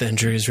see about the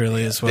injuries,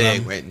 really, is what I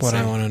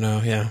want to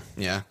know. Yeah.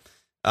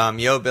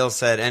 Yo Bill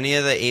said, any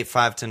of the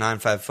 8.5 to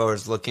 9.5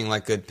 forwards looking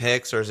like good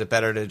picks, or is it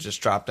better to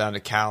just drop down to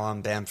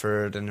Callum,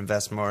 Bamford, and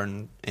invest more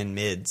in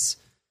mids?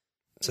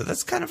 So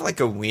that's kind of like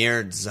a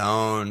weird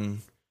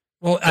zone.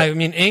 Well, I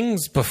mean,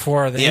 Ings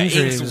before the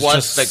injury Ings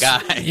was the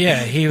guy.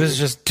 Yeah, he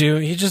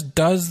just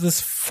does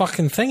this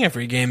fucking thing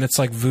every game. It's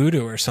like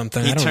voodoo or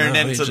something. He turned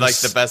into like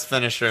the best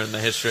finisher in the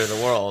history of the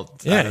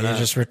world. Yeah, he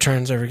just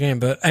returns every game.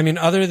 But I mean,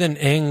 other than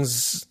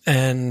Ings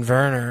and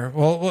Werner,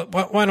 well,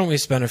 why don't we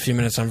spend a few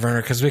minutes on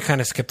Werner, because we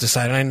kind of skipped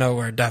aside. And I know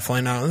we're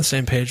definitely not on the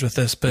same page with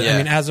this, but I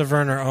mean, as a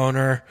Werner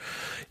owner,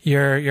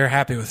 you're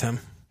happy with him.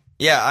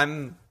 Yeah,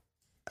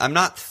 I'm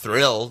not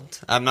thrilled.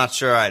 I'm not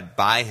sure I'd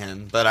buy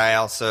him, but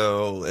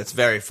it's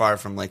very far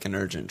from like an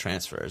urgent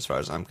transfer as far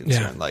as I'm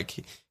concerned. Yeah. Like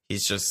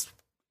he's just,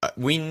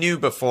 we knew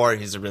before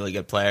he's a really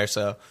good player,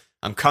 so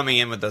I'm coming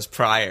in with those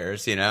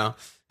priors, and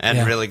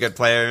really good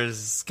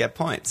players get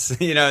points,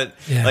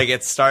 like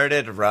it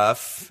started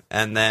rough,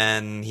 and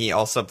then he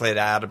also played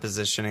out of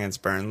position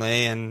against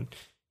Burnley, and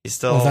he's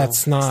still,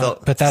 that's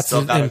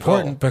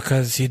important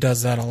because he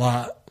does that a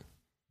lot.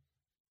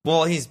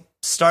 Well, he's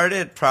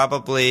started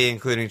probably,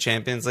 including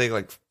Champions League,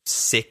 like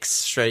 6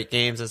 straight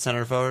games at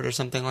center forward or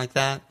something like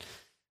that.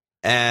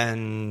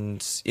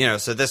 And,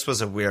 so this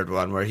was a weird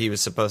one where he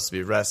was supposed to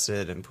be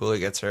rested and Pooley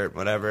gets hurt,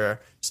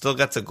 whatever. Still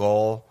gets a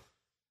goal.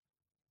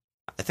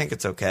 I think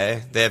it's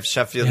okay. They have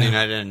Sheffield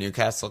United and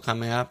Newcastle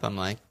coming up. I'm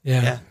like,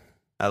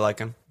 I like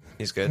him.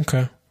 He's good.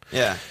 Okay.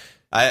 Yeah.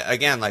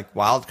 Like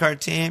wild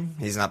card team,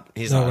 he's not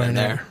in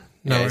there.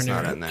 He's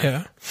not in there.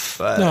 Yeah.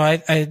 But no,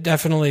 I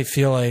definitely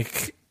feel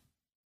like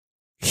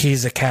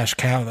he's a cash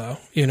cow, though.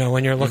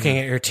 When you're looking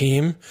at your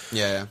team,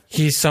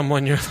 he's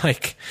someone you're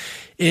like,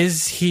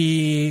 is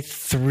he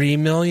 3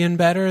 million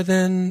better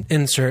than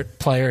insert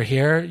player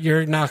here?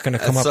 You're not going to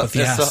come up with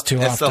yes too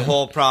often. That's the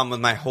whole problem with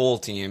my whole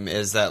team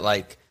is that,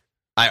 like,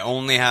 I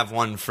only have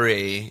one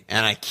free,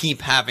 and I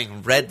keep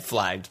having red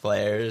flagged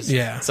players.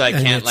 Yeah, so I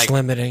can't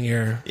limiting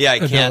your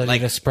ability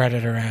to spread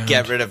it around.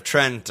 Get rid of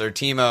Trent or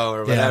Timo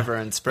or whatever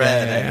and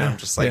spread. And I'm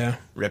just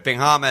ripping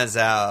James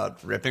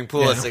out, ripping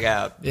Pulisic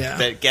out,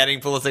 getting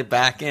Pulisic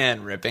back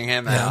in, ripping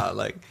him out.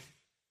 Like,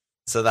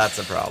 so that's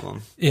a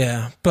problem.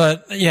 Yeah,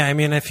 but I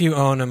mean, if you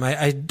own him,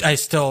 I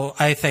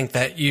think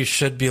that you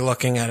should be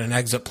looking at an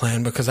exit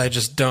plan, because I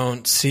just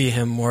don't see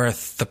him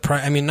worth the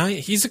price. I mean,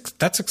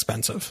 that's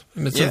expensive.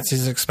 I mean,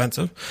 he's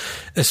expensive,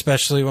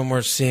 especially when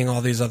we're seeing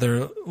all these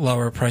other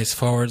lower price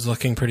forwards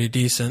looking pretty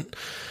decent.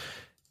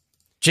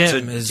 Do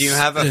you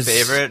have a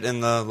favorite in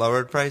the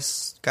lowered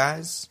price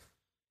guys?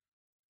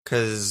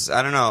 Because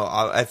I don't know.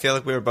 I feel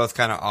like we were both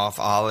kind of off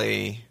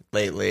Ollie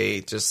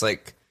lately. Just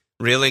like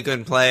really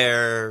good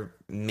player,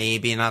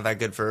 maybe not that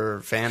good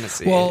for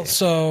fantasy. Well,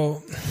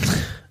 so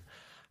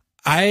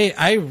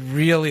I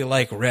really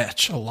like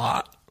Rich a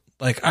lot.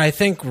 Like, I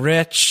think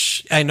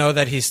Rich, I know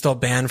that he's still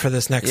banned for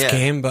this next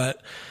game, but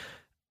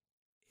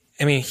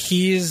I mean,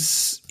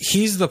 he's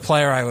the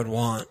player I would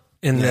want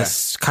in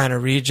this kind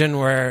of region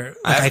where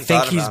I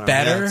think he's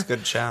better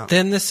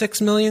than the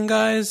 6 million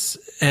guys.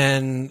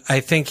 And I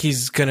think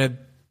he's going to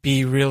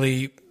be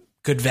really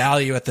good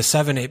value at the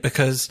 7-8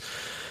 because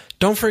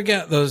don't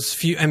forget those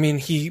few. I mean,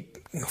 he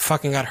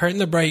fucking got hurt in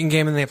the Brighton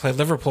game and they played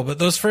Liverpool, but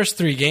those first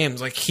 3 games,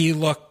 like he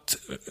looked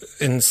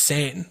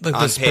insane. Like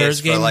on the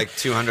Spurs game, for like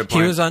 200 points.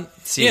 He was on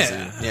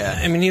season. Yeah.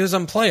 I mean, he was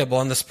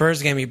unplayable. In the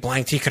Spurs game, he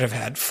blanked. He could have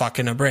had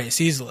fucking a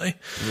brace easily.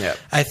 Yeah.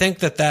 I think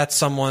that's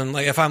someone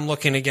like if I'm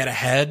looking to get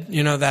ahead,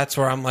 that's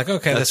where I'm like,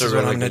 okay, this is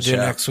what I'm going to do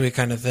next week,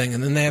 kind of thing.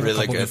 And then they have a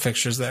couple good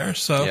fixtures there.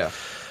 So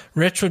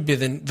Rich would be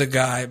the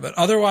guy, but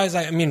otherwise,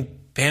 I mean,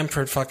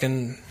 Bamford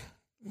fucking.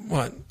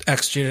 What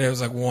XG today was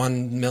like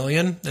 1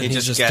 million, and he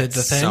just gets did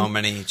the thing. So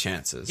many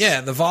chances.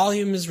 Yeah, the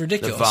volume is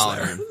ridiculous. The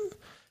volume. There.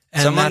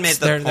 And someone made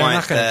the point they're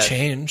not going to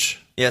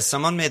change. Yeah,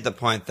 someone made the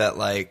point that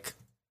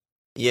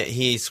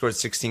he scored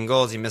 16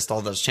 goals. He missed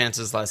all those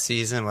chances last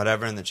season,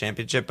 whatever, in the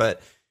championship.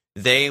 But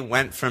they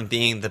went from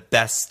being the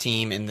best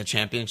team in the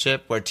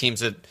championship, where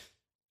teams would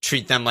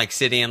treat them like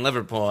City and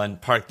Liverpool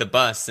and park the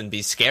bus and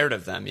be scared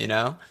of them,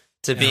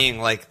 to being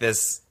like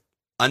this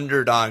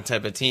underdog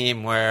type of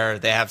team where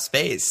they have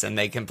space and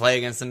they can play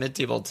against the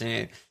mid-table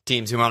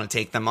teams who want to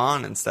take them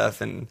on and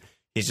stuff. And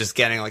he's just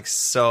getting like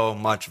so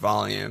much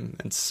volume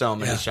and so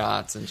many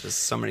shots and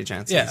just so many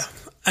chances. Yeah.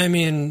 I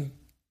mean,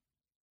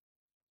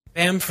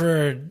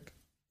 Bamford,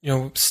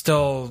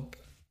 still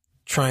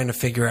trying to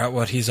figure out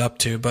what he's up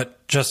to,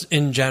 but just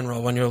in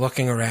general, when you're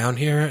looking around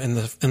here in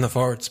the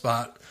forward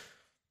spot,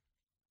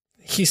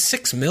 he's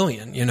 6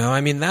 million,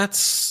 I mean,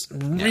 that's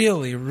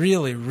really,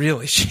 really,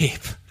 really cheap.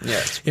 Yeah.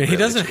 Really he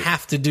doesn't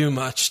have to do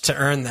much to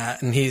earn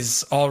that. And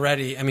he's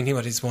already, I mean,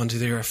 he's 1, 2,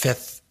 3, or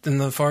 5th in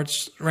the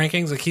forwards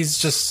rankings. Like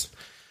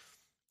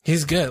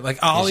he's good. Like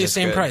Ollie's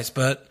same price,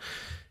 but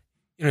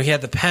he had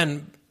the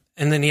pen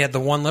and then he had the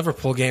one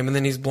Liverpool game and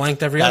then he's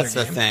blanked every other game.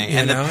 That's the thing.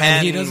 And the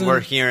pen we're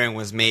hearing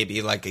was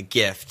maybe like a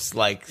gift,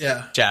 like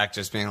Jack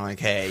just being like,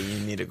 hey, you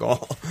need a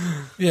goal.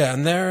 Yeah,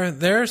 and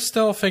they're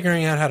still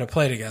figuring out how to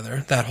play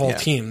together, that whole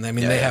team. I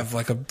mean, they have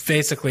like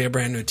basically a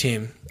brand new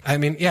team. I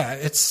mean,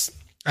 I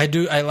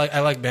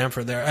like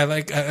Bamford there. I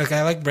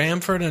like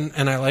Bamford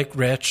and I like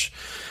Rich.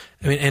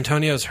 I mean,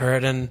 Antonio's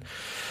hurt and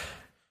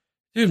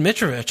dude,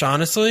 Mitrovic,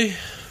 honestly,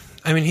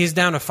 I mean, he's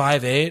down to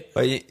 5'8".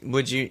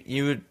 But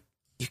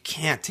you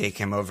can't take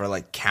him over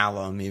like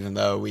Callum, even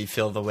though we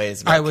feel the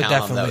ways about Callum. I would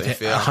definitely take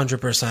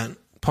 100%.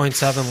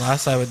 0.7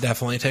 less, I would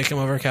definitely take him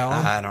over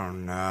Callum. I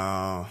don't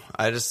know.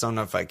 I just don't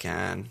know if I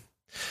can.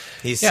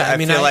 I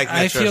feel like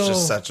Mitro's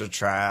just such a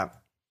trap.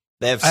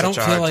 They have such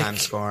a hard time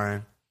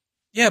scoring.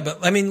 Yeah, but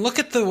I mean, look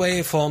at the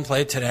way Fulham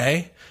played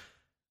today.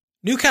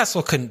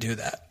 Newcastle couldn't do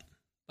that.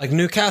 Like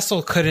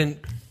Newcastle couldn't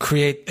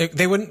create.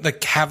 They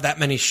wouldn't have that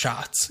many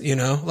shots.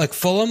 Like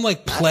Fulham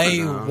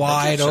play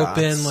wide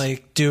open,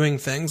 doing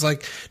things.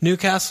 Like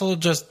Newcastle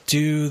just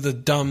do the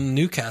dumb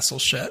Newcastle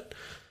shit.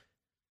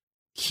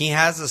 He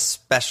has a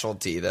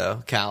specialty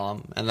though,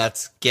 Callum, and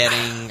that's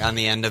getting on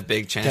the end of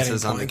big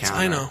chances on the counter.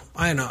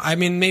 I know. I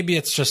mean, maybe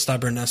it's just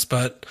stubbornness,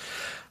 but.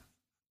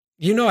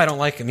 I don't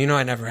like him.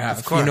 I never have.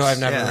 Of course. I've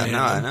never rated him.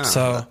 I know.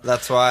 So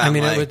that's why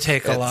it would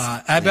take a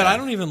lot. I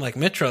don't even like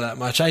Mitro that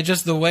much.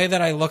 The way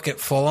that I look at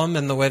Fulham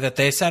and the way that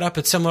they set up,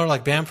 it's similar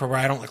like Bamford, where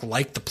I don't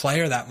like the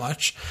player that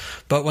much.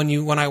 But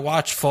when I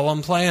watch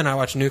Fulham play and I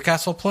watch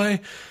Newcastle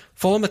play,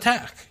 Fulham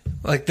attack.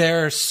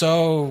 They're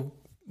so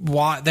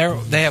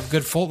they have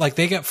good full.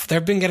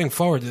 They've been getting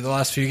forward through the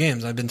last few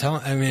games. I've been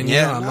telling. I mean,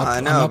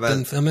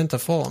 I'm into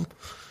Fulham.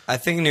 I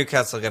think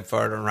Newcastle get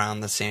forward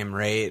around the same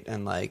rate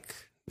and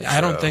I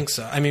don't think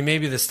so. I mean,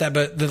 maybe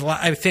but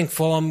I think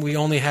Fulham, we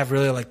only have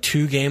really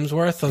 2 games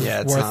worth of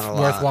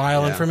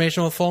worthwhile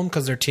information with Fulham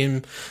because their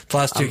team, the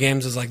last 2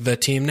 games is the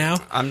team now.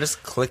 I'm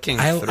just clicking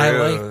through.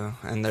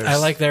 I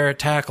like their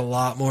attack a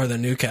lot more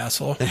than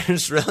Newcastle.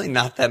 There's really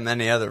not that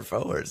many other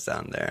forwards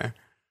down there.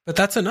 But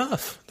that's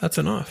enough. That's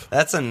enough.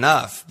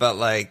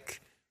 But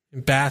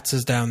Bats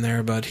is down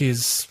there, but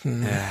he's...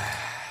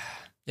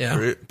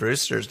 yeah.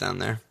 Brewster's down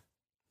there.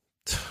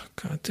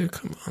 God, dude,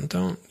 come on.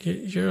 Don't...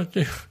 You're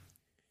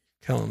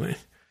killing me.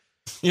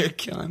 You're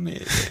killing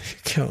me.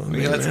 Killing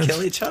me. Let's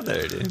kill each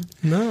other, dude.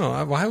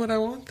 No, why would I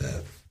want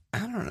that? I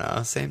don't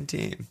know. Same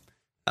team.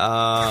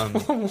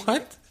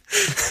 What?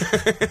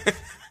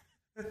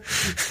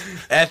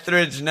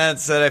 Etheridge Ned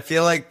said, I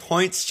feel like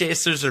points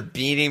chasers are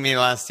beating me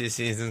last 2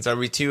 seasons. Are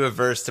we too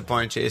averse to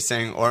point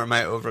chasing, or am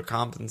I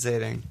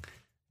overcompensating?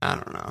 I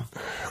don't know.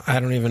 I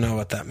don't even know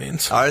what that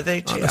means. Are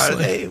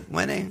they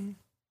winning?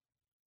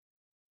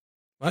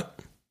 What?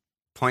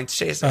 Points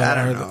chasing? I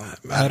don't know.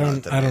 I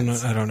don't know. I don't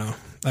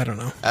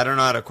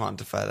know how to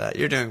quantify that.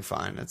 You're doing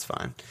fine. It's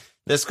fine.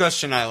 This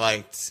question I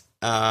liked.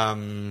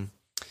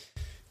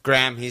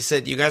 Graham, he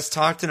said, you guys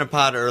talked in a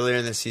pod earlier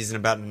in the season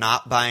about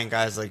not buying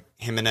guys like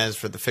Jimenez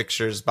for the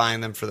fixtures, buying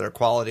them for their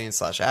quality and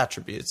 /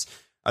 attributes.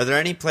 Are there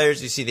any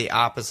players you see the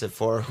opposite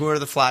for? Who are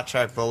the flat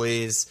track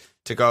bullies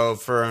to go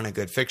for on a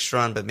good fixture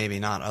run, but maybe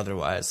not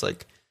otherwise?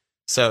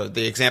 So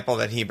the example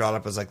that he brought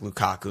up was like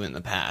Lukaku in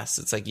the past.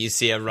 It's like you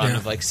see a run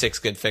of like 6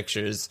 good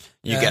fixtures,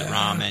 you get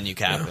Ramen, you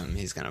cap him,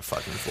 he's gonna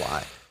fucking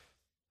fly.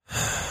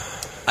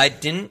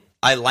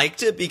 I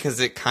liked it because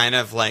it kind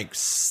of like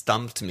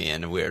stumped me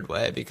in a weird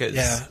way because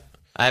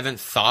I haven't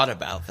thought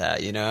about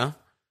that, you know?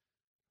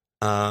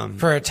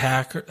 For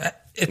attacker,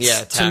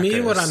 to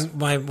me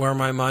where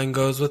my mind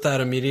goes with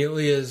that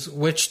immediately is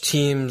which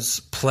teams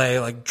play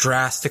like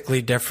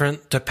drastically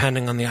different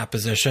depending on the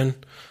opposition.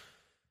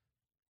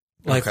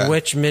 Like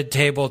which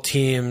mid-table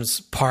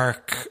teams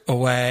park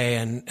away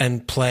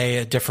and play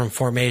a different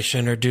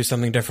formation or do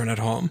something different at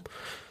home.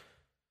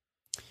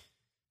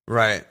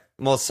 Right.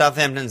 Well,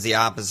 Southampton's the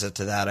opposite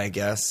to that, I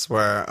guess,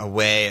 where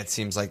away it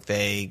seems like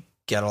they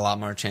get a lot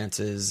more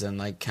chances and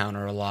like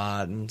counter a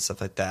lot and stuff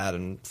like that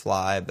and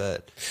fly,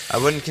 but I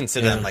wouldn't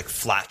consider them like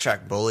flat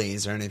track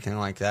bullies or anything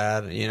like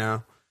that, you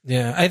know?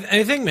 Yeah,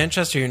 I think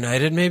Manchester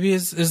United maybe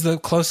is the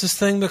closest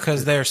thing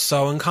because they're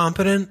so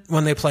incompetent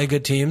when they play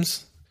good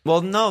teams.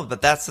 Well, no,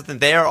 but that's the thing.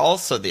 They are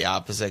also the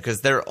opposite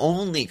because they're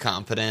only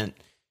competent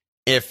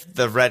if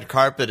the red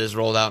carpet is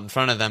rolled out in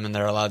front of them and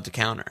they're allowed to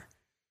counter.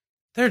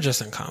 They're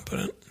just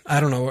incompetent. I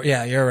don't know.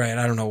 Yeah, you're right.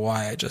 I don't know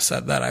why I just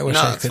said that. I wish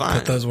I could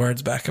put those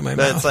words back in my mouth.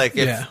 But it's like,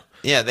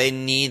 they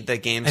need the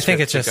game. I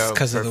think it's just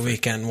because of the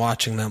weekend.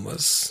 Watching them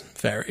was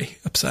very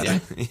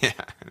upsetting. Yeah.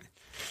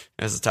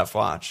 It was a tough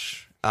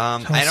watch.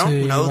 I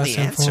don't know the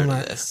answer to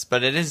this,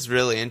 but it is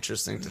really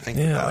interesting to think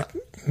about.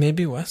 Like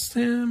maybe West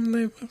Ham,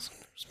 they was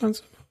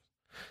expensive.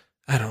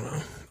 I don't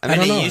know. I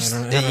mean,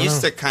 it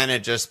used to kind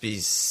of just be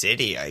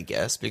City, I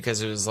guess,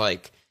 because it was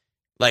like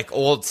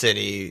old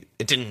City.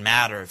 It didn't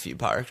matter if you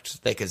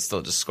parked; they could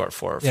still just score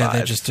 4 or 5. Yeah,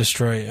 they just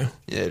destroy you.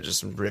 Yeah,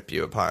 just rip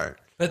you apart.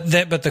 But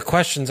the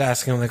question's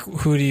asking like,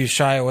 who do you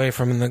shy away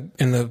from in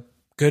the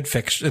good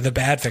the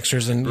bad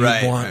fixtures, and you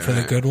want for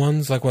the good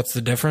ones? Like, what's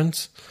the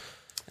difference?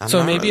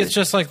 So maybe it's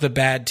just like the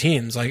bad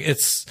teams. Like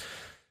it's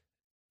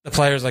the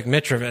players like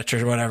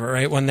Mitrovic or whatever,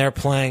 right? When they're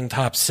playing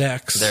top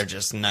 6, they're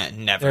just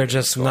never. They're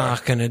just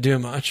not going to do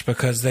much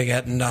because they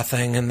get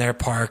nothing and they're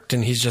parked,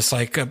 and he's just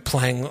like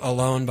playing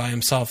alone by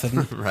himself.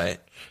 And, right.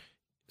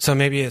 So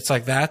maybe it's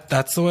like that.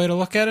 That's the way to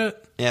look at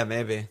it. Yeah,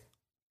 maybe.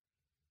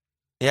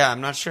 Yeah,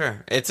 I'm not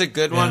sure. It's a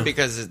good one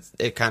because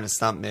it kind of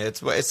stumped me.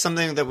 It's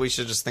something that we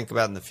should just think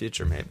about in the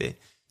future, maybe.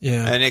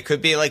 Yeah, and it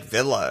could be like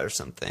Villa or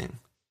something.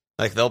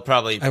 Like they'll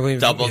probably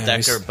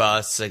double-decker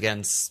bus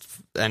against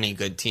any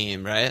good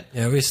team, right?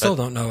 Yeah, we still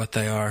don't know what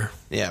they are.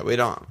 Yeah, we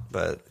don't,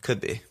 but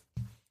could be.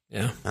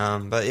 Yeah.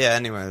 But yeah,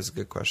 anyway, it was a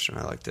good question.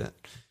 I liked it.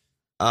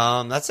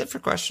 That's it for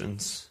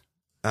questions.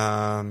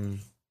 Not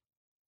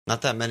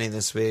that many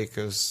this week.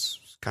 It was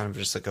kind of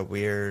just like a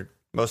weird...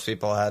 Most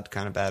people had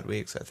kind of bad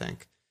weeks, I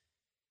think.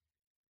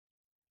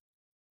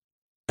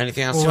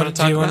 Anything else you want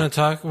to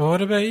talk about? Well,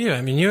 what about you?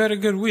 I mean, you had a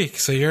good week,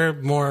 so you're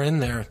more in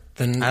there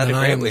than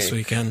I am this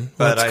weekend.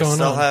 But What's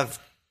going on?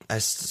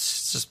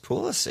 It's just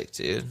Pulisic,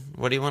 dude.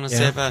 What do you want to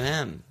say about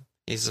him?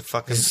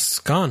 He's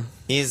gone.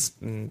 He's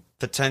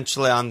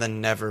potentially on the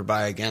never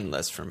buy again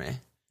list for me.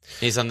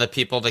 He's on the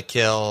people to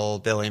kill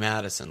Billy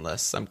Madison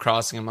list. I'm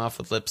crossing him off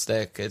with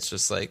lipstick. It's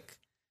just like,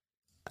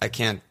 I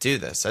can't do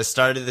this. I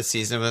started the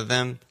season with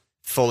him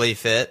fully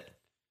fit.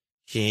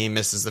 He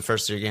misses the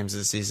first 3 games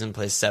of the season,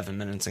 plays 7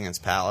 minutes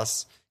against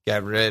Palace.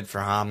 Get rid for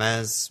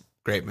James.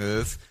 Great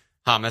move.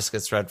 James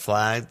gets red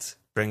flagged.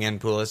 Bring in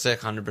Pulisic,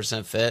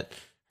 100% fit.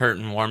 Hurt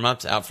in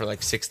warm-ups, out for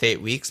like 6 to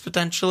 8 weeks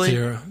potentially.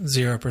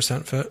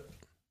 0% fit.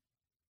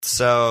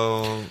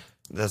 So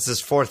that's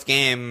his 4th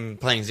game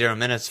playing 0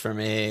 minutes for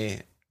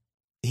me.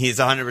 He's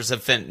 100%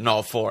 fit in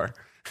all 4,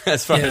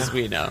 as far as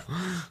we know.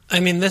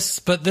 I mean,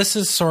 this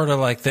is sort of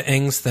like the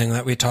Ings thing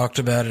that we talked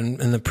about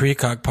in the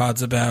precog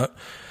pods about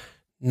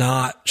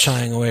not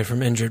shying away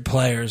from injured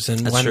players.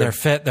 And when they're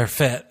fit, they're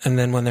fit. And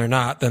then when they're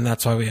not, then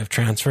that's why we have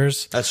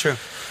transfers. That's true.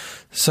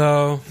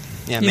 So,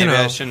 yeah, maybe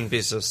I shouldn't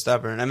be so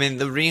stubborn. I mean,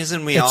 the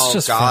reason we all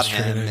got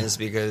him is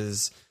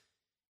because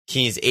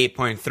he's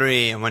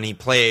 8.3, and when he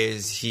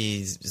plays,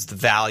 he's the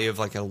value of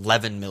like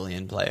 11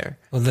 million player.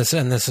 Well, this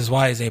is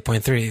why he's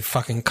 8.3. He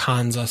fucking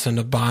cons us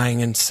into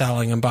buying and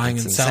selling and buying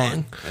and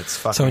selling. It's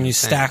fucking so when you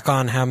insane. stack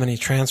on how many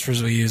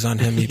transfers we use on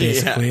him, he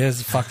basically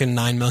is fucking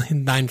 9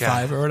 million,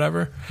 9.5 or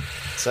whatever.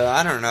 So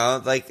I don't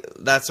know. Like,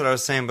 that's what I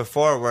was saying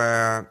before,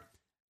 where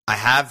I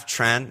have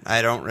Trent.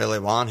 I don't really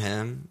want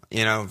him.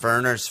 You know,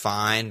 Werner's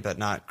fine, but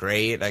not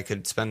great. I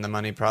could spend the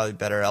money probably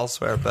better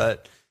elsewhere.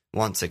 But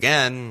once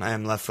again, I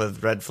am left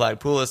with red flag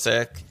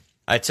Pulisic.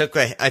 I took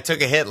a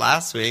hit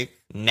last week,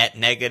 net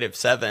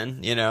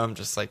 -7. You know, I'm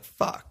just like,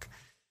 fuck.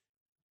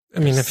 I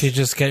mean, if you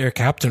just get your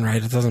captain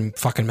right, it doesn't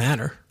fucking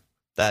matter.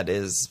 That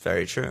is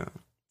very true.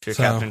 If your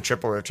captain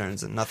triple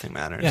returns, then nothing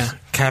matters. Yeah,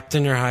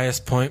 captain your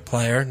highest point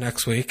player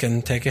next week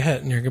and take a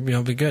hit, and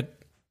you'll be good.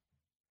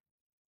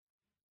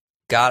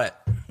 Got it.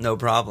 No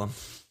problem.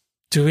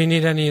 Do we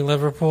need any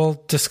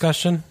Liverpool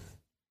discussion?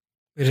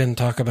 We didn't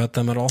talk about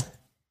them at all.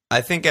 I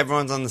think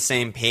everyone's on the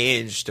same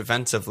page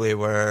defensively,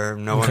 where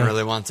no one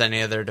really wants any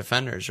of their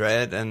defenders,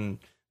 right? And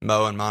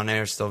Mo and Mane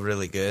are still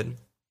really good.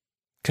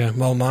 Okay.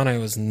 Well, Mane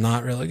was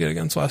not really good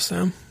against West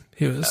Ham.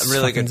 He was a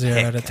really good 0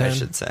 pick, out of 10. I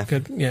should say.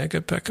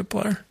 Good pick, good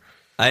player.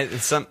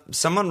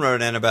 Someone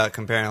wrote in about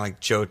comparing like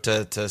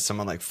Jota to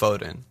someone like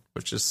Foden,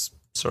 which is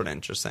sort of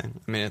interesting.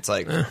 I mean, it's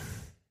like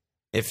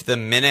if the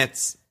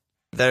minutes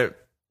they're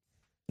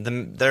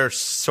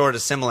sort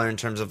of similar in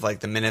terms of like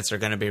the minutes are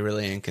going to be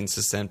really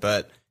inconsistent,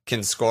 but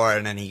can score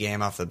in any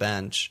game off the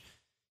bench.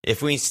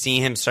 If we see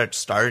him start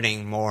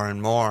starting more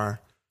and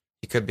more,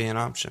 he could be an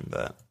option.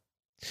 But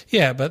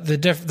yeah, but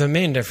the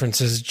main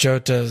difference is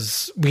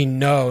Jota's, we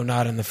know,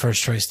 not in the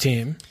first choice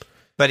team.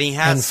 But he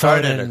has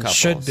started a couple.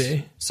 Should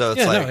be. So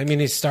it's like, no, I mean,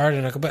 he's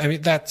started a couple. I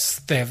mean, they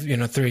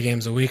have 3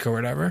 games a week or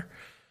whatever.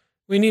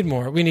 We need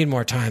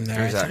more time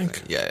there. Exactly. I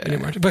think. Yeah. We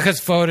need more because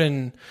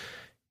Foden,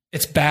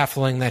 it's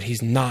baffling that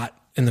he's not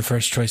in the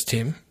first choice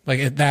team.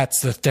 Like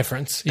that's the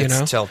difference.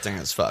 It's tilting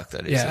as fuck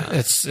that he's not.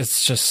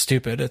 It's just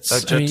stupid. It's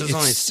Jota's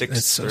only 6'3".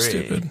 It's so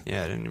stupid.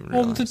 Yeah, I didn't even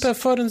realize. Well,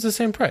 Foden's the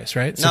same price,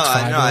 right? 6'5",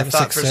 I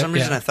thought 6'6", for some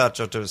reason I thought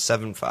Jota was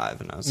 7'5",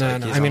 and I was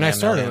like, no. I mean, I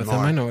started with him.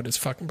 I know what his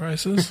fucking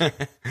price is.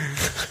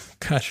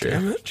 God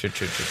damn it. True.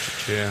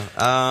 Yeah,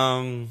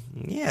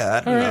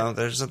 I don't know.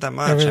 There's not that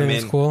much.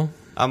 Everything's cool.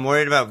 I'm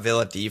worried about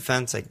Villa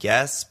defense, I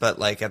guess, but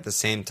like at the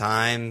same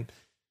time,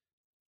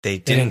 they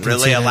didn't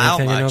really allow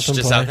much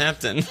to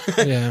Southampton.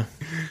 Yeah,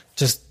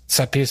 just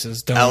set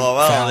pieces. Don't LOL,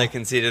 foul. they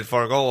conceded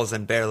 4 goals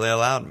and barely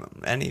allowed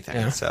anything.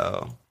 Yeah.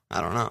 So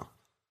I don't know.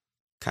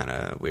 Kind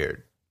of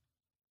weird.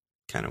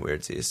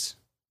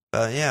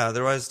 But yeah,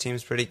 otherwise, the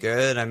team's pretty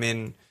good. I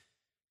mean,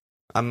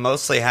 I'm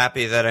mostly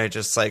happy that I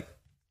just like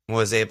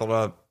was able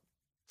to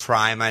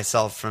pry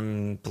myself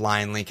from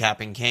blindly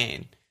capping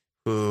Kane,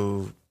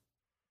 who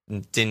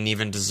didn't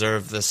even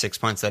deserve the 6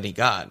 points that he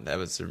got. That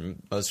was the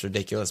most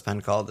ridiculous pen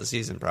call of the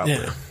season, probably.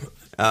 Yeah,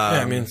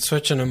 I mean,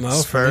 switching to Mo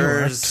Spurs, for me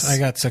worked. I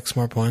got 6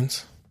 more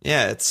points.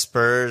 Yeah, it's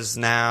Spurs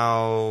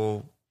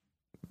now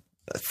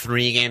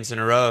 3 games in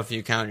a row, if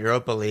you count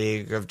Europa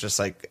League, of just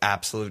like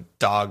absolute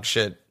dog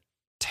shit,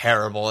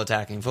 terrible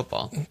attacking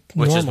football,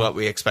 which is what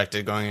we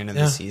expected going into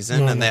the season.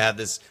 Normal. And they had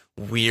this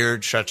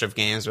weird stretch of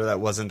games where that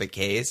wasn't the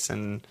case.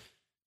 And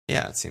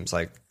yeah, it seems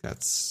like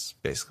that's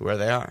basically where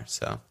they are.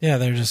 So yeah,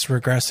 they're just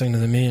regressing to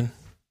the mean.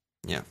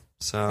 Yeah.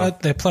 So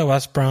but they play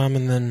West Brom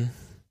and then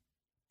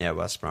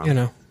West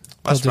Brom.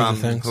 West Brom,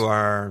 who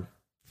are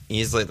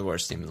easily the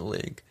worst team in the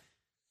league.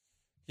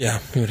 Yeah,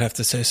 you would have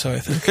to say so. I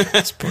think at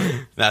this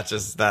point. That's a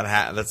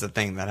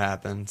thing that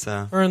happened.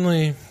 So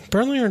Burnley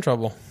are in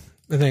trouble.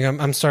 I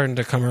think I'm starting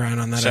to come around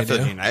on that idea.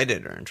 Sheffield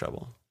United are in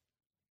trouble.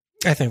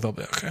 I think they'll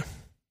be okay.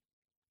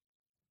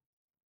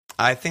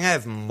 I think I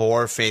have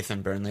more faith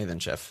in Burnley than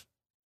Sheff.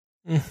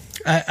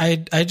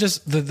 I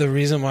just the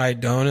reason why I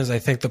don't is I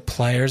think the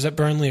players at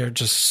Burnley are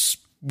just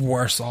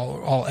worse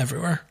all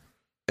everywhere.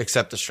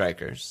 Except the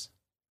strikers.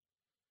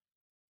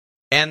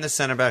 And the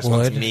center backs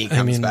once Me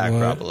comes back,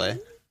 probably.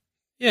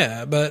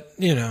 Yeah, but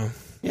the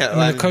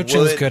the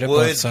coaching's good at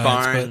both sides.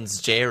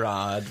 Barnes,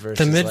 J-Rod versus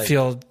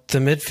the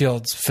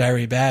midfield's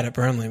very bad at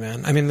Burnley,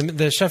 man. I mean,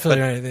 the Sheffield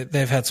United,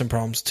 they've had some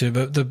problems too,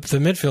 but the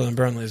midfield in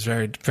Burnley is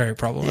very, very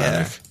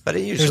problematic. Yeah, but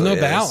it usually there's no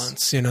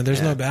balance.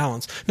 There's no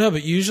balance. No,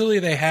 but usually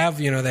they have.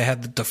 They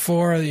had the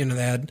Defoe. They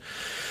had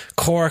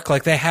Cork.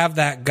 Like they have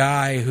that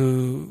guy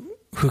who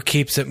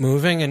keeps it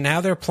moving, and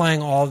now they're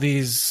playing all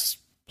these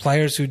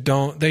players who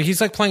don't.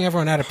 He's like playing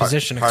everyone out of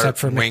position except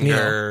for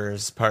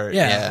McNeil.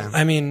 Yeah,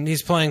 I mean,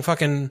 he's playing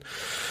fucking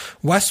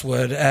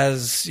Westwood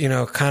as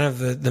kind of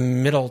the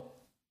middle.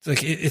 Like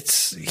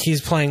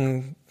he's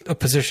playing a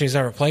position he's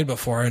never played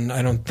before, and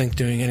I don't think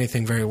doing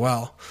anything very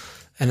well.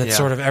 And it's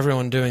sort of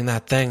everyone doing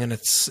that thing, and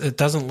it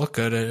doesn't look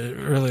good. It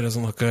really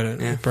doesn't look good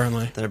at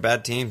Burnley. They're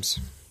bad teams,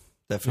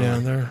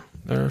 definitely. Yeah,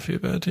 there are a few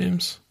bad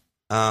teams.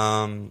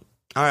 All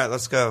right,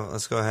 let's go.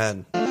 Let's go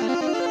ahead.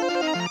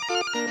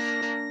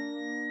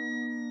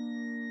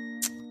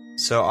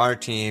 So our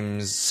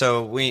teams,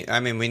 we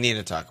need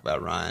to talk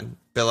about Ryan.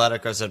 Bill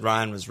Edico said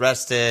Ryan was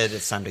rested.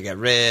 It's time to get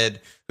rid.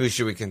 Who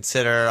should we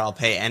consider? I'll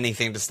pay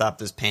anything to stop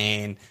this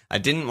pain. I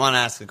didn't want to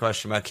ask a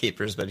question about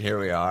keepers, but here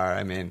we are.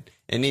 I mean,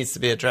 it needs to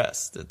be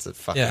addressed. It's a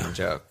fucking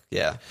joke.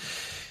 Yeah.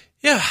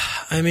 Yeah.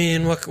 I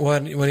mean, what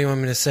do you want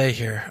me to say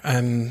here?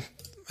 I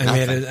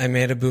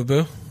made a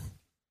boo-boo.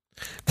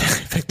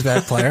 I picked a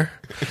bad player.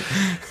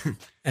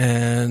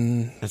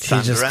 And he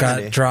just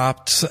got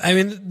dropped. I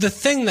mean, the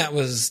thing that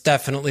was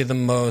definitely the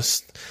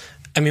most,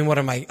 what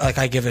am I, like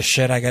I give a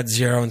shit. I got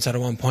 0 instead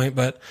of 1 point,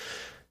 but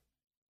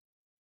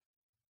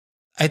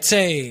I'd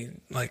say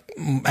like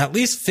at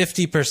least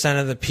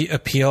 50% of the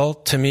appeal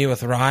to me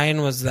with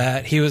Ryan was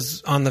that he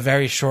was on the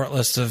very short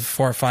list of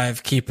 4 or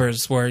 5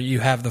 keepers where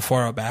you have the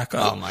 4-0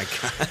 backup. Oh my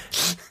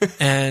God.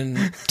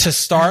 And to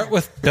start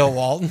with Bill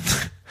Walton,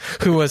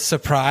 who was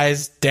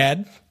surprised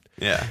dead.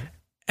 Yeah.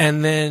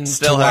 And then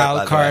still to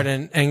wild card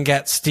and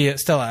get Steele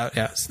still out.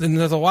 Yeah. Then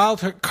there's a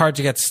wild card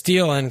to get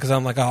Steele in because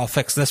I'm like, I'll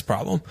fix this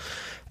problem.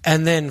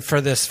 And then for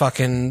this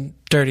fucking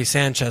dirty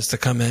Sanchez to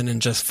come in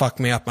and just fuck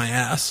me up my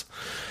ass.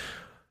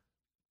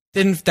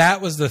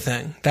 That was the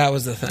thing.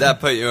 That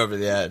put you over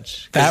the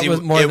edge. That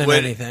was more than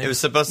anything. It was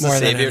supposed to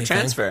save your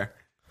transfer.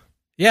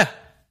 Yeah.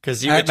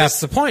 Because that's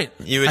the point.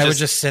 I would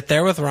just sit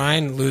there with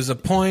Ryan, lose a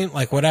point,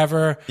 like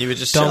whatever. You would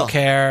just don't chill.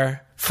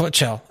 care.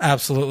 Chill.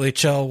 Absolutely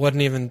chill.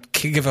 Wouldn't even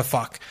give a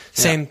fuck.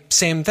 Same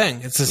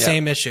thing. It's the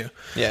same issue.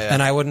 Yeah.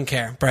 And I wouldn't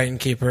care. Brighton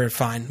keeper,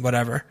 fine,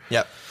 whatever.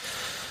 Yep.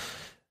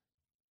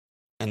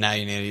 And now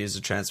you need to use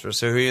a transfer.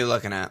 So who are you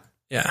looking at?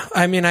 Yeah.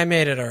 I mean, I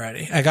made it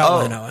already. I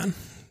got Leno in.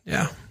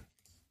 Yeah.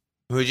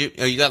 Who'd you?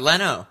 Oh, you got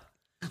Leno.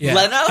 Yeah.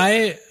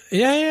 Leno?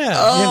 Yeah.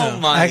 Oh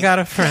my! I got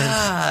a friend.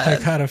 God.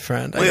 I got a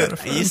friend.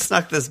 You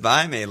snuck this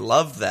by me.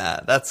 Love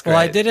that. That's great.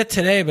 Well, I did it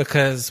today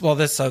because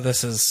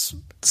this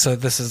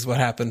is what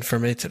happened for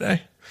me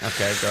today.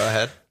 Okay, go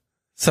ahead.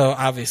 So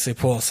obviously,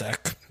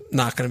 Pulisic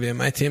not going to be in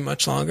my team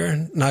much longer.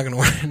 Not going to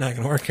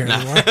work here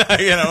anymore. Not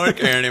going to work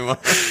here anymore.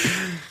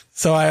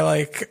 So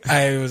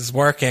I was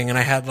working and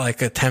I had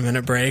like a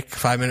 5-minute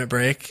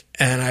break,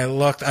 and I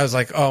looked, I was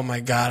like, oh my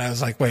God. I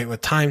was like, wait,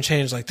 what time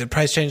change? Like, did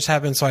price change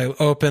happen? So I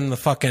opened the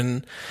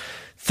fucking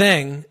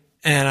thing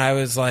and I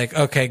was like,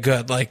 okay,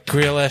 good. Like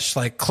Grealish,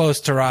 like close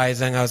to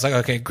rising. I was like,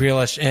 okay,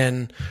 Grealish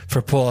in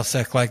for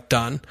Pulisic, like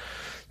done.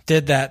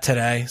 Did that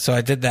today. So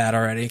I did that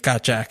already.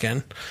 Got Jack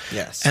in.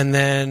 Yes. And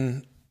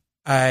then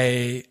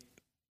I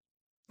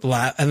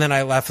left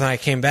and I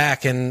came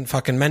back and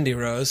fucking Mendy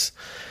rose.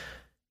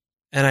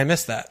 And I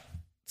missed that.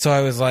 So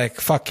I was like,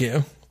 fuck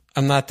you.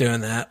 I'm not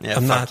doing that. Yeah,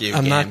 I'm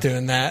not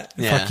doing that.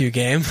 Yeah. Fuck you,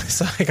 game.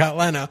 So I got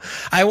Leno.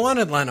 I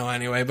wanted Leno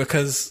anyway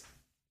because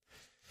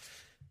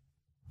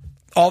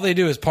all they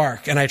do is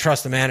park, and I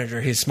trust the manager.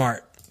 He's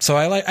smart. So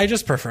I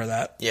just prefer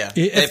that. Yeah.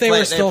 If they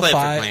were still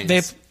 5,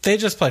 they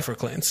just play for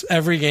cleans.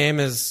 Every game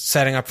is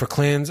setting up for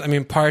cleans. I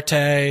mean,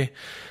 Partey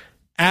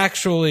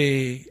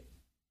actually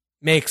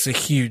makes a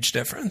huge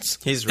difference.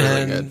 He's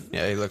really good.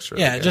 Yeah, he looks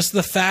really good. Yeah, just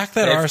the fact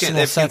that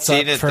Arsenal sets up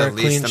for a clean sheet. They've conceded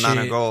the least amount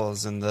of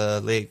goals in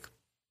the league.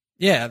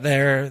 Yeah,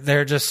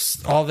 they're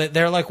just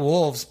they're like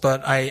Wolves,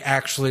 but I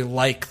actually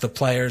like the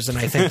players, and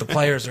I think the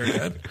players are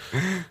good.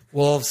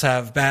 Wolves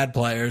have bad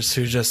players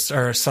who just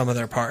are some of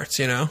their parts,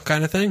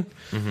 kind of thing.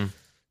 Mm-hmm.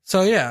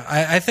 So yeah,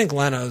 I think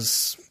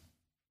Leno's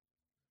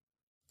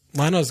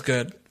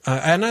good,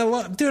 and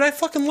I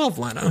fucking love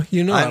Leno.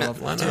 I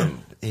love Leno. Dude,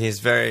 he's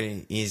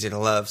very easy to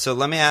love. So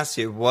let me ask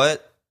you,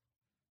 what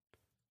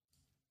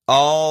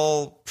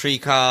all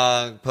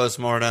precog,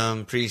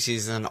 postmortem,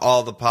 preseason,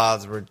 all the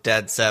pods were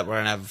dead set. We're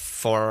going to have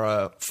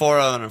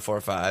 4-0 and a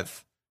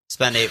 4-5.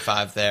 Spend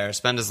 8-5 there.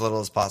 Spend as little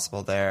as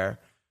possible there.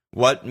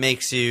 What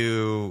makes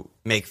you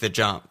make the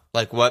jump?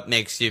 Like, what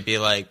makes you be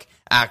like,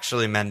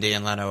 actually, Mendy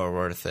and Leno are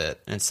worth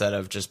it, instead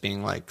of just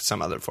being like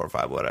some other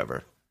 4-5,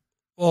 whatever?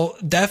 Well,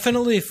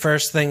 definitely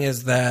first thing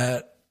is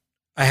that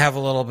I have a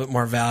little bit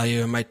more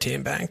value in my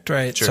team banked,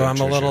 right? So I'm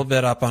a little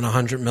bit up on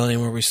 100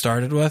 million where we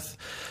started with.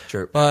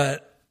 Sure.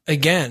 But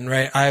again,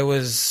 right, I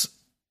was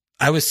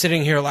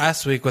sitting here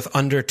last week with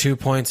under 2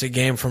 points a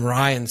game from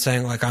Ryan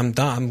saying like, I'm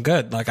done, I'm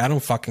good. Like, I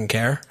don't fucking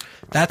care.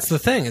 That's the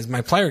thing, is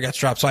my player gets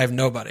dropped, so I have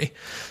nobody.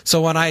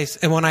 So when I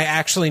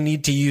actually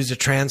need to use a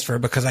transfer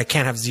because I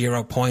can't have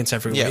 0 points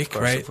every week,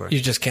 right? You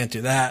just can't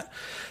do that.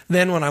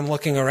 Then when I'm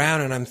looking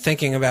around and I'm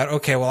thinking about,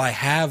 okay, well, I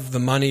have the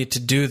money to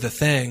do the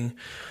thing.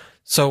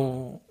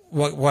 So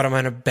what am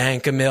I going to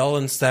bank $1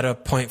 million instead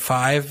of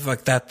 0.5?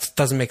 Like, that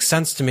doesn't make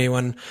sense to me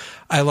when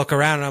I look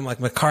around and I'm like,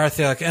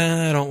 McCarthy, like,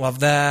 I don't love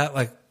that.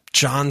 Like,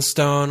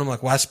 Johnstone, I'm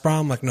like, West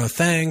Brom, like, no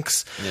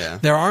thanks. Yeah.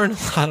 There aren't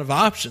a lot of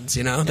options,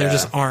 There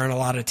just aren't a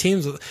lot of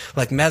teams.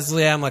 Like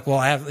Meslier, I'm like, well,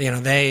 I have,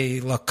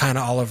 they look kind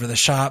of all over the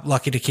shop.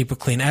 Lucky to keep it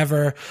clean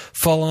ever.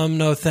 Fulham,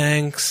 no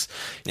thanks.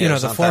 The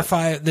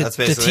 4-5,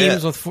 the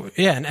teams with,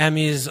 and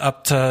Emmy's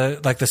up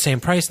to like the same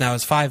price now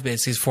as 5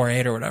 base. He's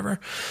 4.8 or whatever.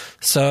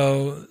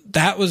 So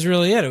that was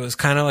really it. It was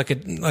kind of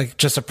like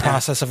just a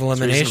process of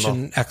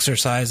elimination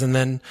exercise. And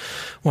then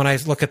when I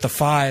look at the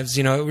 5s,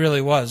 it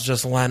really was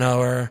just Leno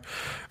or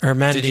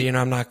Mendy.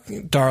 I'm not,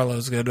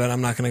 Darlow's good, but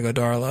I'm not going to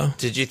go Darlow.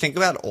 Did you think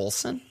about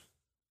Olsen?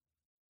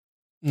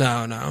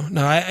 No.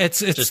 It's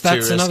just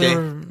that's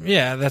another,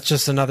 that's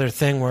just another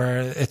thing where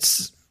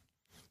it's,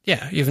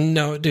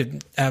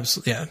 dude,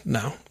 absolutely,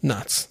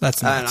 nuts.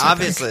 That's nuts. And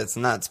obviously it's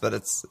nuts, but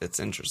it's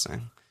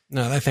interesting.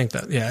 No, I think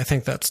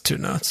that's too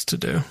nuts to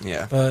do.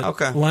 Yeah. But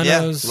okay.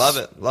 Leno's, love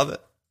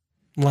it.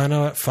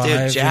 Leno at 5.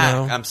 Dude,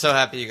 Jack. I'm so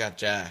happy you got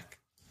Jack.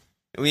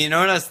 Well, you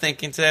know what I was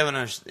thinking today when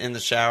I was in the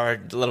shower?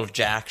 A little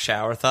Jack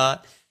shower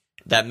thought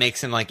that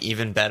makes him like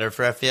even better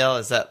for FPL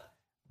is that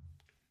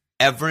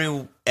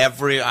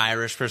every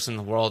Irish person in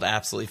the world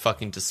absolutely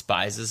fucking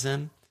despises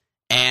him,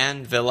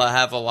 and Villa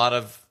have a lot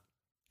of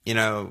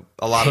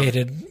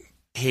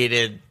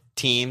hated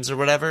teams or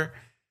whatever.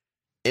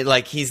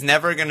 He's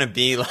never gonna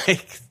be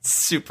like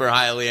super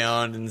highly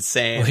owned and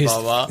insane.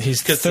 Well, blah blah.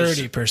 He's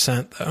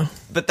 30% though.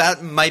 But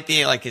that might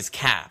be like his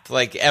cap.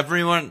 Like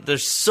everyone,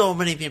 there's so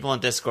many people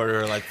on Discord who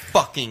are like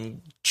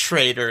fucking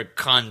traitor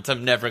cunt.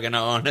 I'm never gonna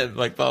own it.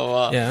 Like blah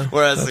blah. Blah. Yeah.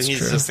 Whereas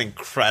he's just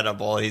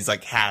incredible. He's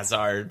like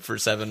Hazard for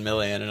 7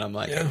 million, and I'm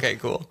like, okay,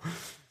 cool.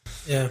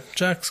 Yeah,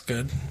 Jack's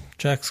good.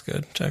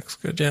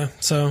 Yeah.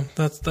 So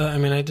that's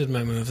I did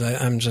my moves.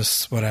 I'm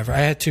just whatever. I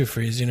had 2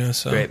 frees,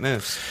 so. Great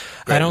moves.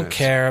 I don't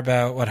care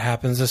about what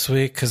happens this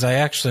week because I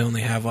actually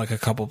only have like a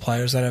couple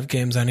players that have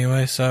games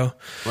anyway. So.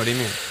 What do you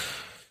mean?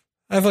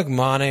 I have like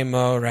Mane,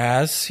 Mo,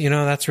 Raz.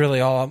 That's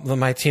really all.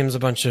 My team's a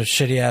bunch of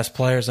shitty ass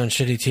players on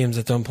shitty teams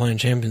that don't play in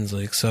Champions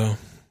League. So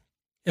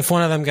if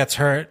one of them gets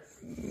hurt,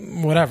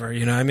 whatever.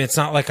 It's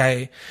not like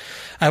I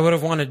would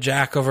have wanted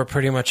Jack over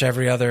pretty much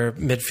every other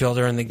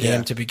midfielder in the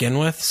game to begin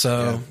with.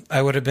 So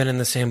I would have been in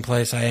the same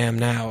place I am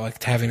now,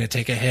 like having to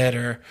take a hit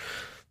or,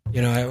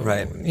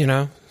 right.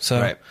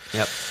 So right.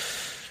 Yep.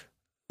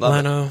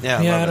 Leno,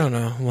 I don't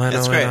know. Leno,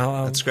 it's great.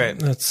 That's great.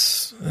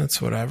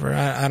 That's whatever.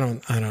 I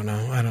don't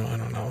know. I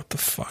don't know what the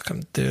fuck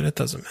dude. It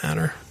doesn't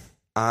matter.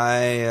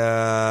 I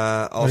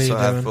also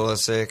have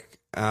Pulisic,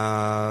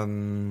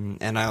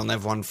 and I only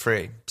have 1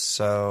 free,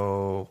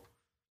 so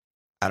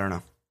I don't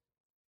know.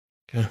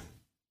 Okay.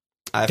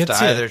 I have to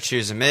either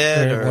choose a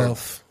mid or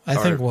Wolf. I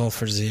think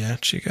Wolf or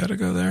Ziyech. You got to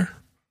go there.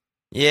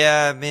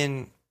 Yeah,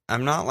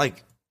 I'm not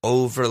like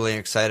overly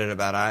excited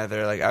about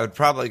either. Like I would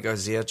probably go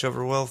Ziyech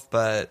over Wolf,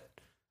 but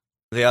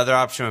the other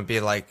option would be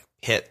like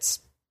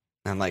hits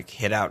and like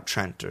hit out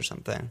Trent or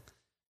something.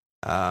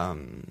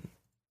 To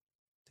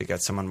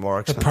get someone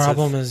more expensive. The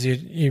problem is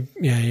you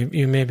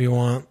maybe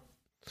want.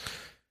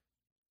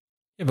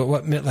 Yeah, but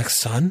what like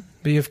Son?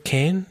 But you have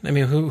Kane.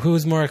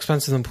 Who's more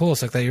expensive than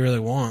Pulisic that you really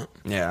want?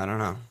 Yeah, I don't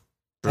know.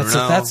 Bruno,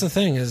 that's the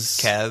thing is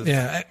Kev.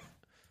 Yeah.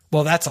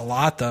 Well, that's a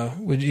lot though.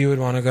 You would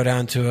want to go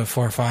down to a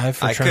 4-5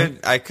 for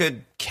Trent? I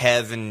could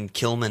Kev and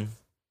Kilman.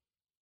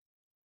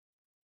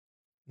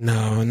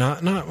 No,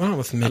 not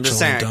with Mitchell. I'm just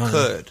saying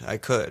and I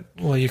could.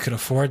 Well, you could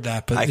afford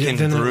that, but I can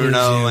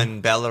Bruno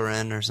and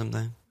Bellerin or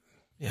something.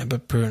 Yeah,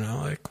 but Bruno,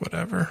 like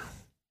whatever.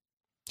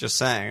 Just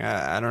saying,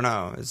 I don't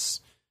know.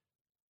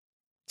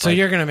 So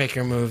you're gonna make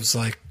your moves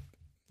like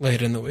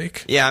late in the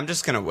week? Yeah, I'm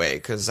just gonna wait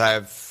because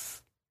I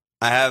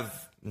have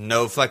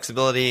no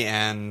flexibility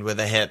and with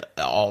a hit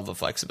all the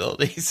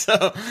flexibility.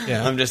 So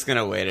I'm just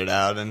gonna wait it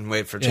out and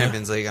wait for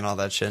Champions League and all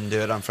that shit and do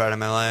it on Friday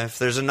My Life.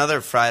 There's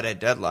another Friday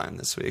deadline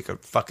this week, a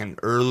fucking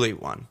early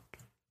one.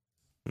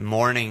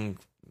 Morning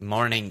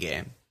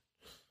game.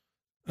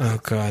 Oh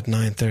god,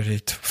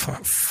 9:30.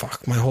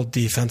 Fuck, my whole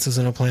defense is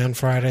gonna play on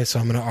Friday, so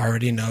I'm gonna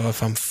already know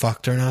if I'm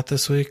fucked or not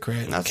this week.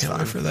 Great, That's can't fun.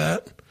 wait for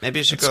that.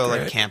 Maybe you should go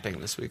like camping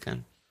this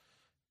weekend.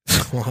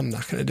 Well, I'm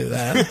not going to do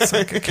that. It's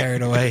like get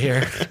carried away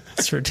here.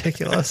 It's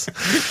ridiculous.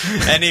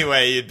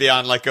 Anyway, you'd be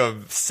on like a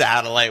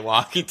satellite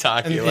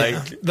walkie-talkie.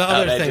 The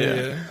other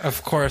thing,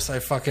 of course, I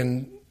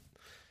fucking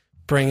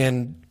bring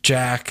in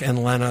Jack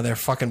and Lena. They're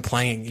fucking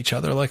playing each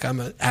other like I'm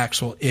an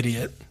actual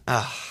idiot.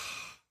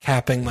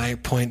 Capping my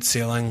point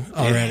ceiling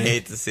already. I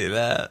hate to see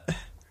that.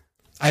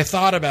 I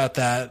thought about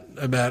that.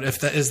 About if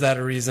that is that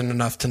a reason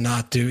enough to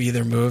not do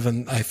either move,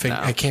 and I think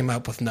I came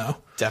up with no.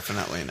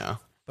 Definitely no.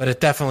 But it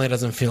definitely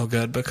doesn't feel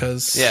good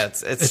because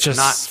it's just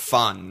not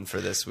fun for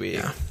this week.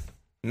 Yeah.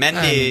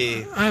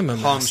 Mendy, I'm a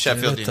home mess,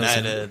 Sheffield dude.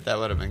 United, that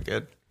would have been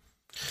good.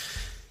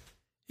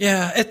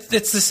 Yeah,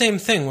 it's the same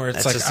thing where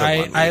it's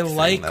like I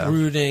like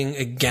rooting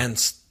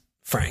against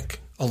Frank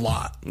a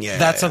lot. Yeah,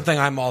 that's something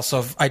I'm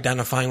also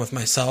identifying with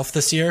myself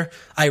this year.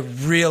 I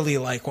really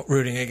like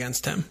rooting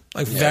against him,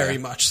 very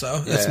much so.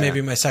 That's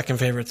maybe my second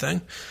favorite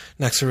thing,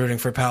 next to rooting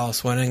for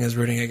Palace winning, is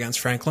rooting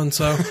against Franklin.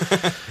 So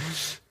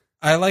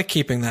I like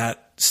keeping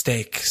that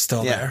stake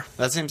still there.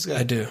 That seems good.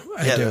 I do.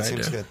 That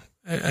seems good.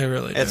 I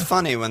really do. It's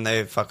funny when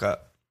they fuck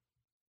up.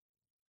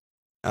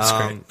 It's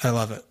great. I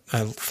love it.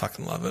 I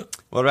fucking love it.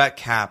 What about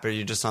Cap? Are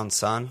you just on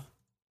Sun?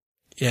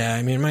 Yeah,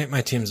 I mean,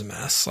 my team's a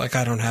mess. Like,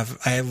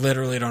 I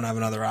literally don't have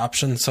another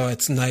option. So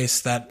it's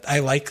nice that I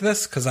like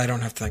this because I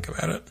don't have to think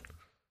about it.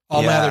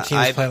 All my other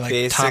teams play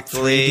like top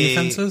 3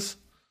 defenses.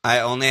 I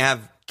only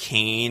have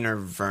Kane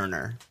or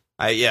Werner.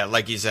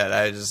 Like you said,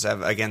 I just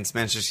have against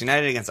Manchester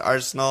United, against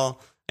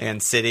Arsenal,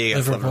 against City,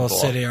 against Liverpool.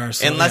 City,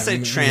 Arsenal. Unless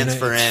I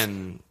transfer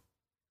in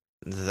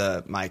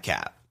my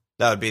Cap.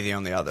 That would be the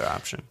only other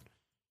option.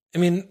 I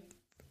mean,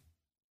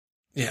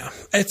 yeah,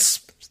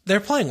 they're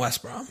playing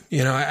West Brom.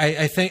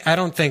 I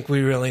don't think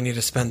we really need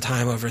to spend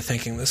time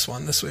overthinking this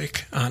one this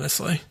week.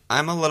 Honestly,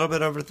 I'm a little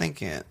bit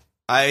overthinking it.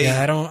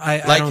 I don't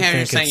how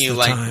you're saying you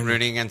like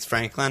rooting against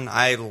Franklin.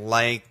 I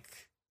like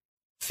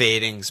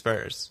fading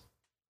Spurs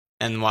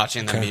and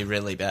watching them be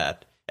really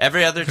bad.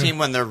 Every other team,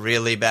 when they're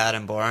really bad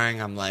and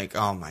boring, I'm like,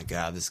 oh my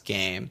god, this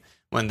game.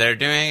 When they're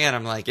doing it,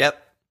 I'm like,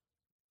 yep,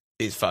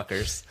 these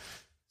fuckers,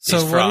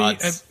 these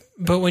frauds.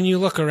 But when you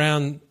look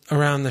around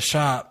the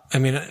shop, I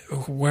mean,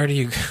 where do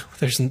you go?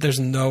 There's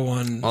no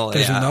one. Well,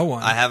 there's no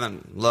one. I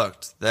haven't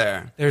looked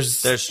there.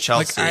 There's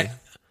Chelsea.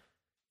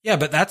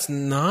 But that's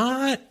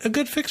not a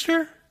good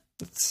fixture.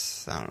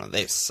 I don't know.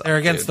 They suck. They're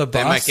against the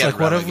bus. Might get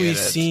what have we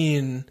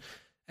seen?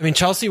 I mean,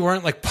 Chelsea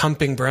weren't like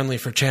pumping Burnley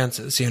for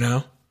chances,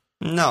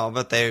 No,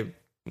 but they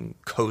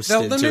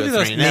coasted to a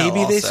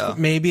 3-0.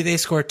 Maybe they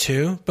score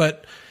 2,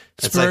 but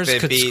Spurs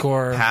could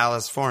score.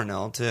 Palace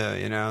 4-0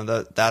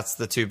 too. That's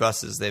the 2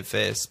 buses they've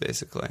faced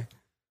basically.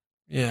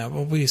 Yeah,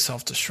 well, we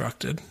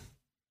self-destructed.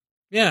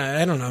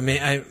 Yeah, I don't know. I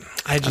mean, I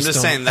just just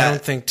don't, saying that I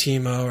don't think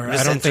Timo or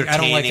I don't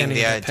like any the of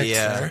the idea picks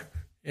there.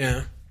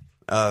 Yeah.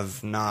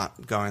 Of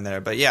not going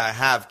there. But yeah, I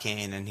have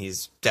Kane, and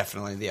he's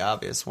definitely the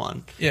obvious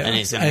one. Yeah. And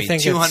he's going to be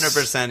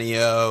 200%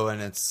 EO,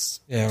 and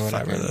it's... Yeah,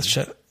 whatever. That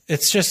shit.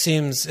 It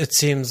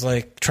seems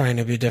like trying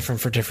to be different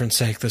for different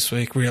sake this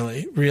week.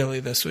 Really, really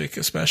this week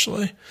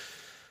especially.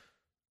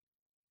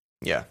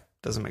 Yeah,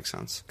 doesn't make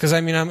sense. Because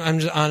I mean, I'm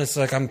just honestly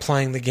like I'm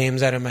playing the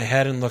games out in my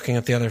head and looking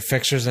at the other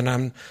fixtures,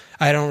 and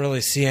I don't really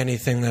see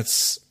anything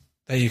that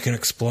you can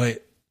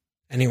exploit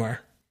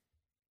anywhere.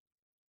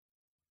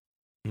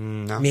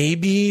 No.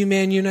 Maybe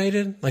Man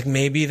United, like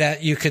maybe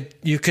that you could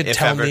if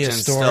tell Everton's me a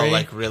story. Still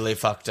like really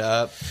fucked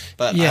up,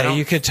 but yeah,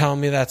 you could tell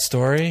me that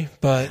story.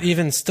 But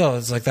even still,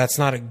 it's like that's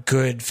not a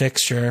good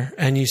fixture,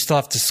 and you still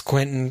have to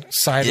squint and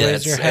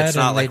sideways your head. It's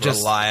not and like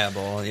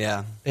reliable.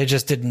 Yeah, they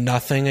just did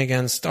nothing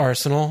against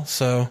Arsenal.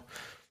 So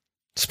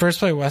Spurs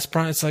play West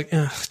Brom. It's like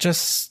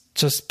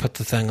just put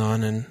the thing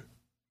on and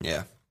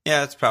yeah,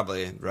 it's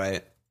probably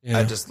right. Yeah.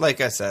 I just like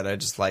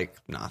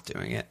not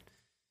doing it.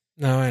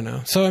 No, I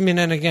know. So, I mean,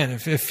 and again,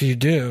 if you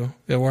do,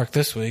 it worked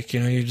this week,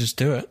 you just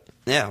do it.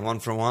 Yeah, 1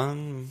 for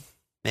 1.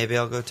 Maybe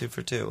I'll go 2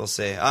 for 2. We'll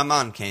see. I'm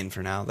on Kane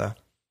for now, though.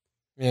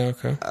 Yeah,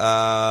 okay.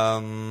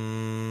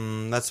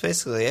 That's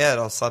basically it.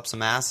 I'll slap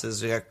some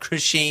asses. We got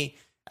Krishy,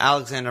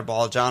 Alexander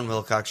Ball, John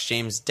Wilcox,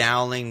 James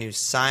Dowling, new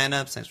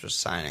signups. Thanks for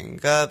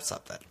signing up.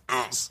 Slap that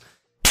ass.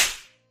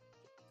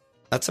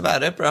 That's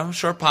about it, bro.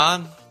 Short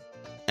pod.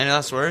 Any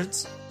last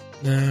words?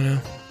 No.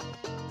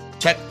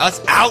 Check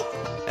us out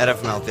at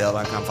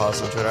FMLPL.com. Follow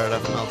us on Twitter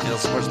at FMLPL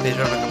Sports page.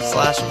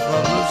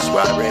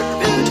 Subscribe, rate,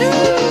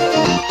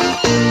 review.